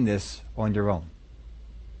not in this on your own.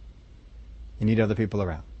 You need other people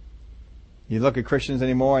around. You look at Christians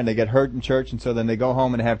anymore and they get hurt in church, and so then they go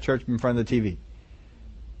home and have church in front of the TV.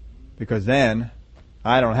 Because then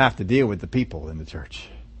I don't have to deal with the people in the church.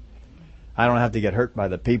 I don't have to get hurt by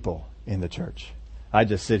the people in the church. I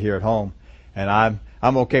just sit here at home and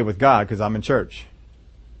I'm okay with God because I'm in church.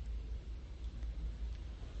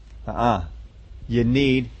 You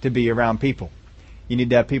need to be around people. You need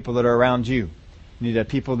to have people that are around you. You need to have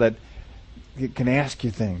people that can ask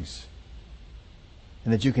you things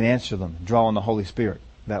and that you can answer them, draw on the Holy Spirit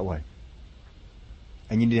that way.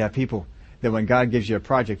 And you need to have people that when God gives you a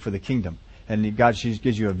project for the kingdom and God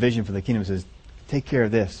gives you a vision for the kingdom, says, take care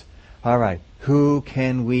of this. All right, who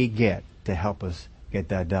can we get to help us get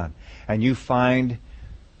that done? And you find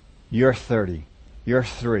your 30, your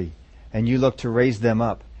 3, and you look to raise them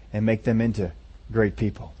up and make them into great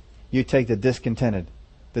people. You take the discontented,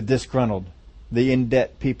 the disgruntled, the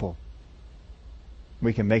in-debt people.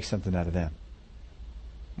 We can make something out of them.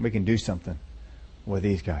 We can do something with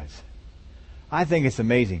these guys. I think it's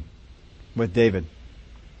amazing with David.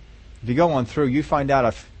 If you go on through, you find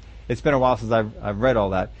out, it's been a while since I've read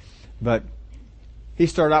all that, but he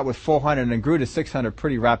started out with 400 and grew to 600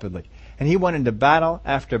 pretty rapidly. And he went into battle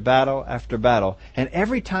after battle after battle. And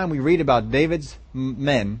every time we read about David's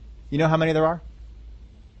men, you know how many there are?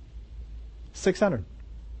 600.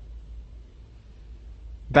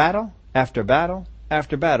 Battle after battle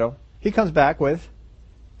after battle, he comes back with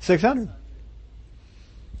 600.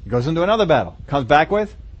 He goes into another battle, comes back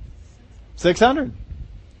with 600.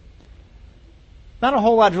 Not a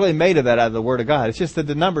whole lot really made of that out of the Word of God. It's just that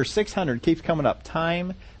the number 600 keeps coming up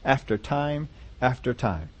time after time after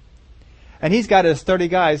time. And he's got his 30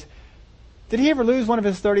 guys. Did he ever lose one of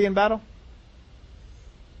his 30 in battle?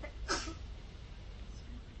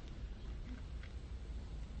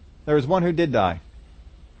 There was one who did die.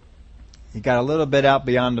 He got a little bit out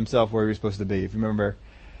beyond himself where he was supposed to be. If you remember,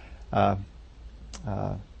 I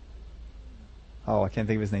can't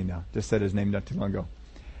think of his name now. Just said his name not too long ago.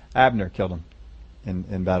 Abner killed him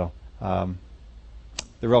in battle. The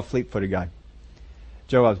real fleet-footed guy.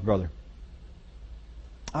 Joab's brother.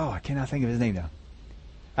 I cannot think of his name now.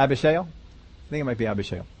 Abishai? I think it might be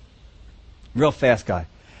Abishai. Real fast guy.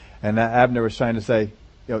 And Abner was trying to say,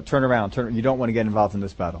 turn around. You don't want to get involved in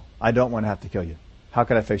this battle. I don't want to have to kill you. How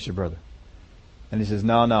could I face your brother? And he says,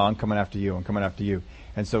 no, I'm coming after you. I'm coming after you.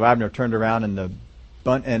 And so Abner turned around and the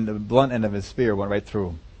blunt end of his spear went right through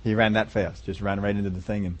him. He ran that fast. Just ran right into the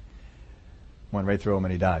thing and went right through him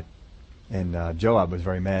and he died. And Joab was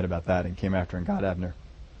very mad about that and came after and got Abner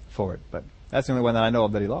for it. But that's the only one that I know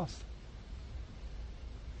of that he lost.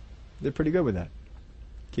 They're pretty good with that.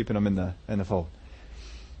 Keeping them in the fold.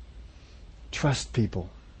 Trust people.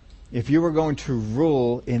 If you are going to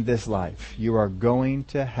rule in this life, you are going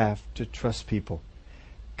to have to trust people.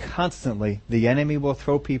 Constantly, the enemy will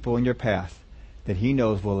throw people in your path that he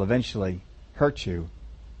knows will eventually hurt you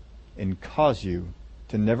and cause you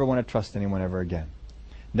to never want to trust anyone ever again.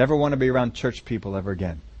 Never want to be around church people ever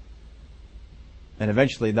again. And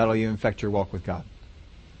eventually, that'll even affect your walk with God.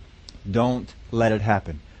 Don't let it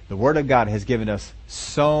happen. The Word of God has given us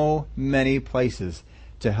so many places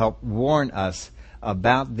to help warn us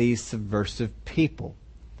about these subversive people.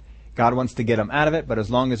 God wants to get them out of it, but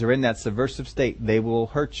as long as they're in that subversive state, they will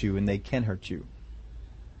hurt you and they can hurt you.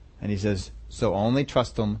 And he says, so only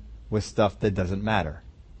trust them with stuff that doesn't matter.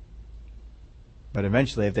 But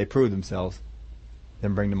eventually, if they prove themselves,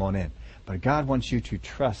 then bring them on in. But God wants you to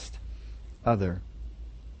trust other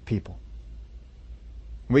people.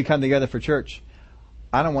 When we come together for church,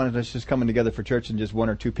 I don't want us just coming together for church and just one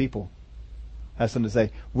or two people have something to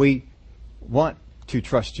say. We want to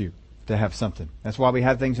trust you to have something. That's why we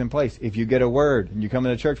have things in place. If you get a word and you come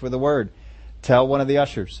into church with a word, tell one of the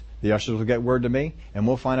ushers. The ushers will get word to me, and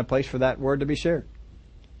we'll find a place for that word to be shared.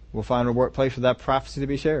 We'll find a place for that prophecy to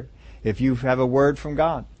be shared. If you have a word from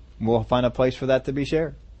God, we'll find a place for that to be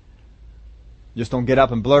shared. Just don't get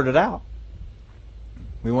up and blurt it out.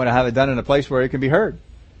 We want to have it done in a place where it can be heard,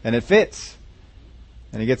 and it fits,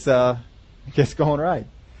 and it gets going right.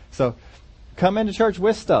 So come into church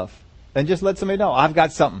with stuff. And just let somebody know, I've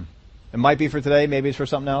got something. It might be for today, maybe it's for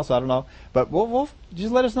something else, I don't know. But we'll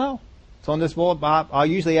just let us know. So on this board, I'll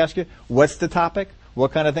usually ask you, what's the topic?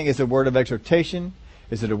 What kind of thing? Is it a word of exhortation?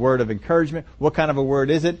 Is it a word of encouragement? What kind of a word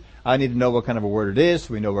is it? I need to know what kind of a word it is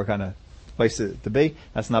so we know what kind of place it to be.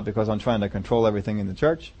 That's not because I'm trying to control everything in the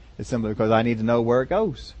church. It's simply because I need to know where it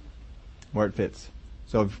goes, where it fits.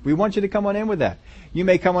 So we want you to come on in with that. You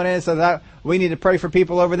may come on in and say, we need to pray for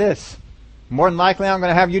people over this. More than likely, I'm going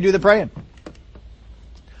to have you do the praying.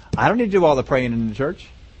 I don't need to do all the praying in the church.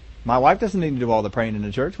 My wife doesn't need to do all the praying in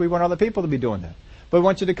the church. We want other people to be doing that. But we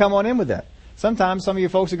want you to come on in with that. Sometimes some of you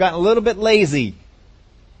folks have gotten a little bit lazy.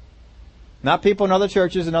 Not people in other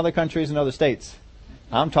churches, in other countries, in other states.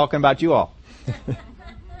 I'm talking about you all.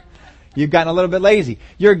 You've gotten a little bit lazy.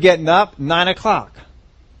 You're getting up 9 o'clock.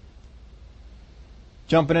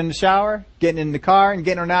 Jumping in the shower, getting in the car, and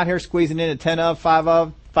getting on out here, squeezing in at 10 of,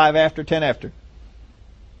 5 after, 10 after.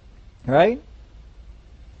 Right?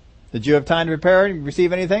 Did you have time to prepare and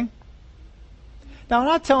receive anything? Now, I'm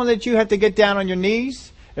not telling that you have to get down on your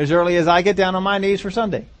knees as early as I get down on my knees for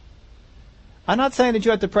Sunday. I'm not saying that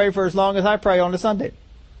you have to pray for as long as I pray on a Sunday.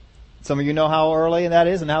 Some of you know how early that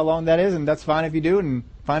is and how long that is, and that's fine if you do and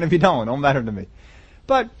fine if you don't. It don't matter to me.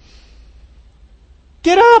 But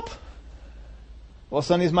get up! Well,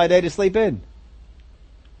 Sunday's my day to sleep in.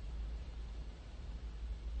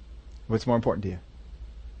 What's more important to you?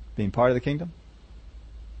 Being part of the kingdom?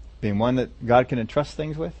 Being one that God can entrust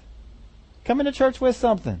things with? Come into church with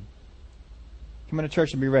something. Come into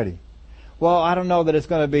church and be ready. Well, I don't know that it's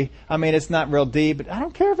going to be, it's not real deep, but I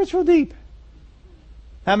don't care if it's real deep.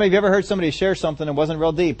 How many of you ever heard somebody share something that wasn't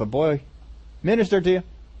real deep, but boy, ministered to you?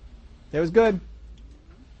 It was good.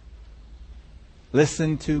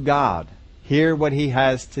 Listen to God. Hear what He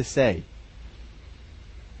has to say.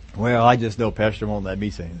 Well, I just know Pastor won't let me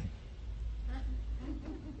say anything.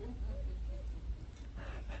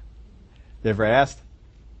 You ever asked?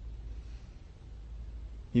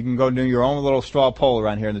 You can go do your own little straw poll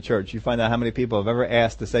around here in the church. You find out how many people have ever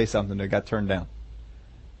asked to say something that got turned down.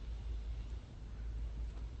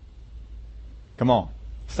 Come on.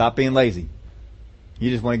 Stop being lazy. You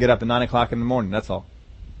just want to get up at 9 o'clock in the morning. That's all.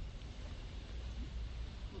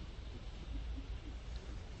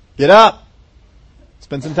 Get up.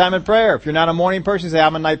 Spend some time in prayer. If you're not a morning person, say,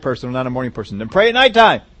 I'm a night person. I'm not a morning person. Then pray at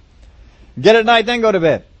nighttime. Get at night, then go to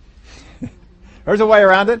bed. There's a way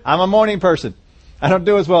around it. I'm a morning person. I don't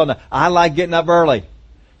do as well now. I like getting up early.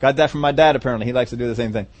 Got that from my dad, apparently. He likes to do the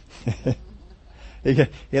same thing.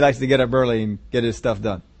 He likes to get up early and get his stuff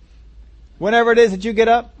done. Whenever it is that you get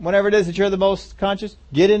up, whenever it is that you're the most conscious,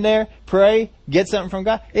 get in there, pray, get something from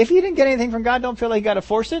God. If you didn't get anything from God, don't feel like you got to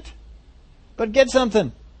force it. But get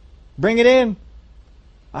something. Bring it in.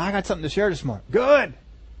 I got something to share this morning. Good.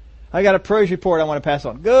 I got a praise report I want to pass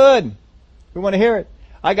on. Good. We want to hear it.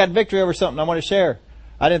 I got victory over something I want to share.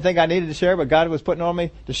 I didn't think I needed to share, but God was putting on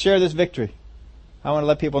me to share this victory. I want to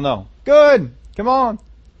let people know. Good. Come on.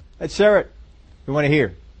 Let's share it. We want to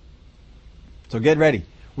hear. So get ready.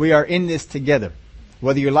 We are in this together.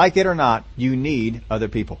 Whether you like it or not, you need other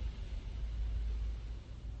people.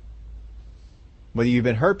 Whether you've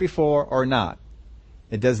been hurt before or not,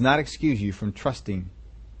 it does not excuse you from trusting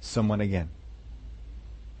someone again.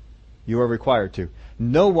 You are required to.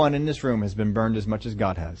 No one in this room has been burned as much as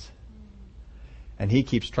God has. And He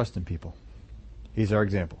keeps trusting people. He's our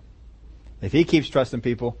example. If He keeps trusting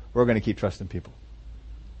people, we're going to keep trusting people.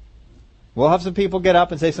 We'll have some people get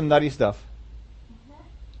up and say some nutty stuff.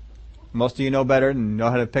 Most of you know better and know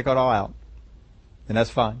how to pick it all out. And that's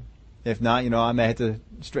fine. If not, I may have to,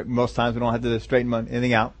 most times we don't have to straighten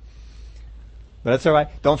anything out. But that's alright.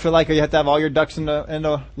 Don't feel like you have to have all your ducks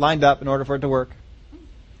lined up in order for it to work.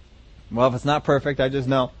 Well, if it's not perfect, I just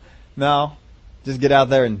know. No. Just get out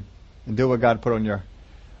there and do what God put on your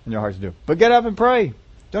heart to do. But get up and pray.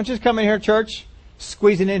 Don't just come in here, church,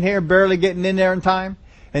 squeezing in here, barely getting in there in time,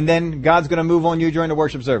 and then God's going to move on you during the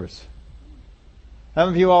worship service. Some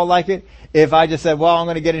of you all like it? If I just said, well, I'm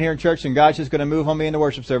going to get in here in church and God's just going to move on me in the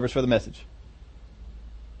worship service for the message.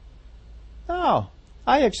 No.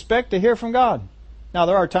 I expect to hear from God. Now,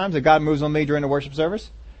 there are times that God moves on me during the worship service,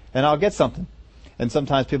 and I'll get something. And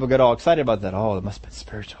sometimes people get all excited about that. Oh, it must have been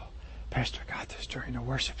spiritual. Pastor got this during the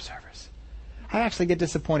worship service. I actually get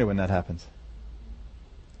disappointed when that happens.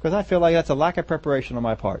 Because I feel like that's a lack of preparation on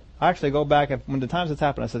my part. I actually go back, when the times it's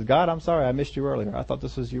happened, I said, God, I'm sorry, I missed you earlier. I thought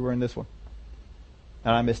you were in this one.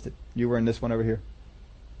 And I missed it. You were in this one over here.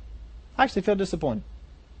 I actually feel disappointed.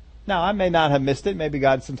 Now, I may not have missed it. Maybe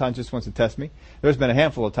God sometimes just wants to test me. There's been a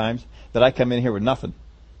handful of times that I come in here with nothing.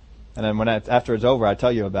 And then after it's over, I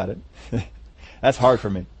tell you about it. That's hard for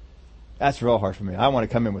me. That's real hard for me. I want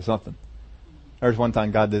to come in with something. There's one time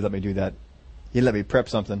God did let me do that. He let me prep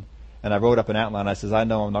something. And I wrote up an outline. I says, I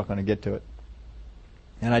know I'm not going to get to it.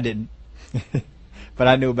 And I didn't. But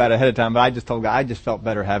I knew about it ahead of time. But I just told God, I just felt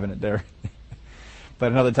better having it there.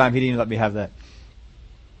 But another time, He didn't let me have that.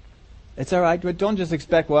 It's all right, but don't just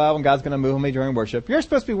expect, well, when God's going to move me during worship. You're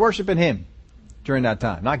supposed to be worshiping Him during that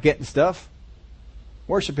time, not getting stuff.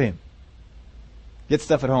 Worship Him. Get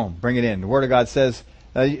stuff at home. Bring it in. The Word of God says,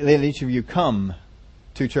 let each of you come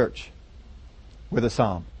to church with a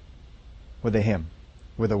psalm, with a hymn,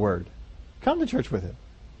 with a word. Come to church with it.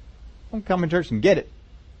 Don't come to church and get it.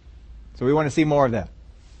 So we want to see more of that.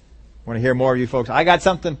 We want to hear more of you folks. I got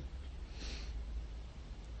something.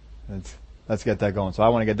 Let's get that going. So I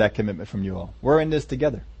want to get that commitment from you all. We're in this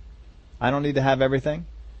together. I don't need to have everything.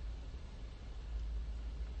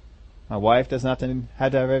 My wife does not have to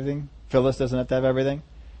have everything. Phyllis doesn't have to have everything.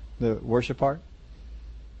 The worship part.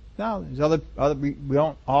 No, there's we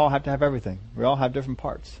don't all have to have everything. We all have different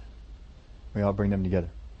parts. We all bring them together.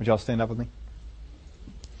 Would you all stand up with me?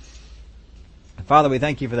 Father, we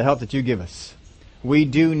thank you for the help that you give us. We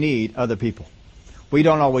do need other people. We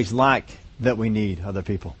don't always like that we need other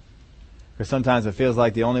people. Because sometimes it feels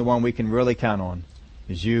like the only one we can really count on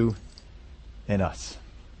is you and us.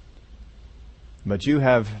 But you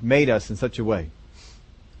have made us in such a way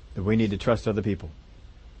that we need to trust other people.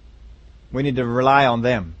 We need to rely on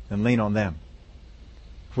them and lean on them.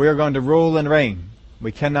 If we are going to rule and reign,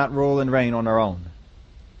 we cannot rule and reign on our own.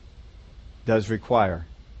 It does require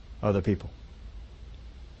other people.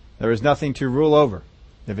 There is nothing to rule over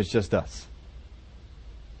if it's just us.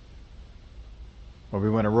 Or we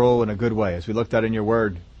want to rule in a good way. As we looked at in your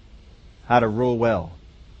word, how to rule well.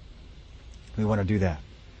 We want to do that.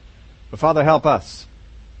 But Father, help us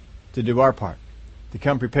to do our part, to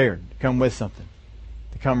come prepared, to come with something,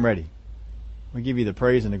 to come ready. We give you the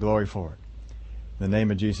praise and the glory for it. In the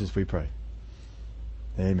name of Jesus we pray.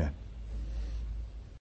 Amen.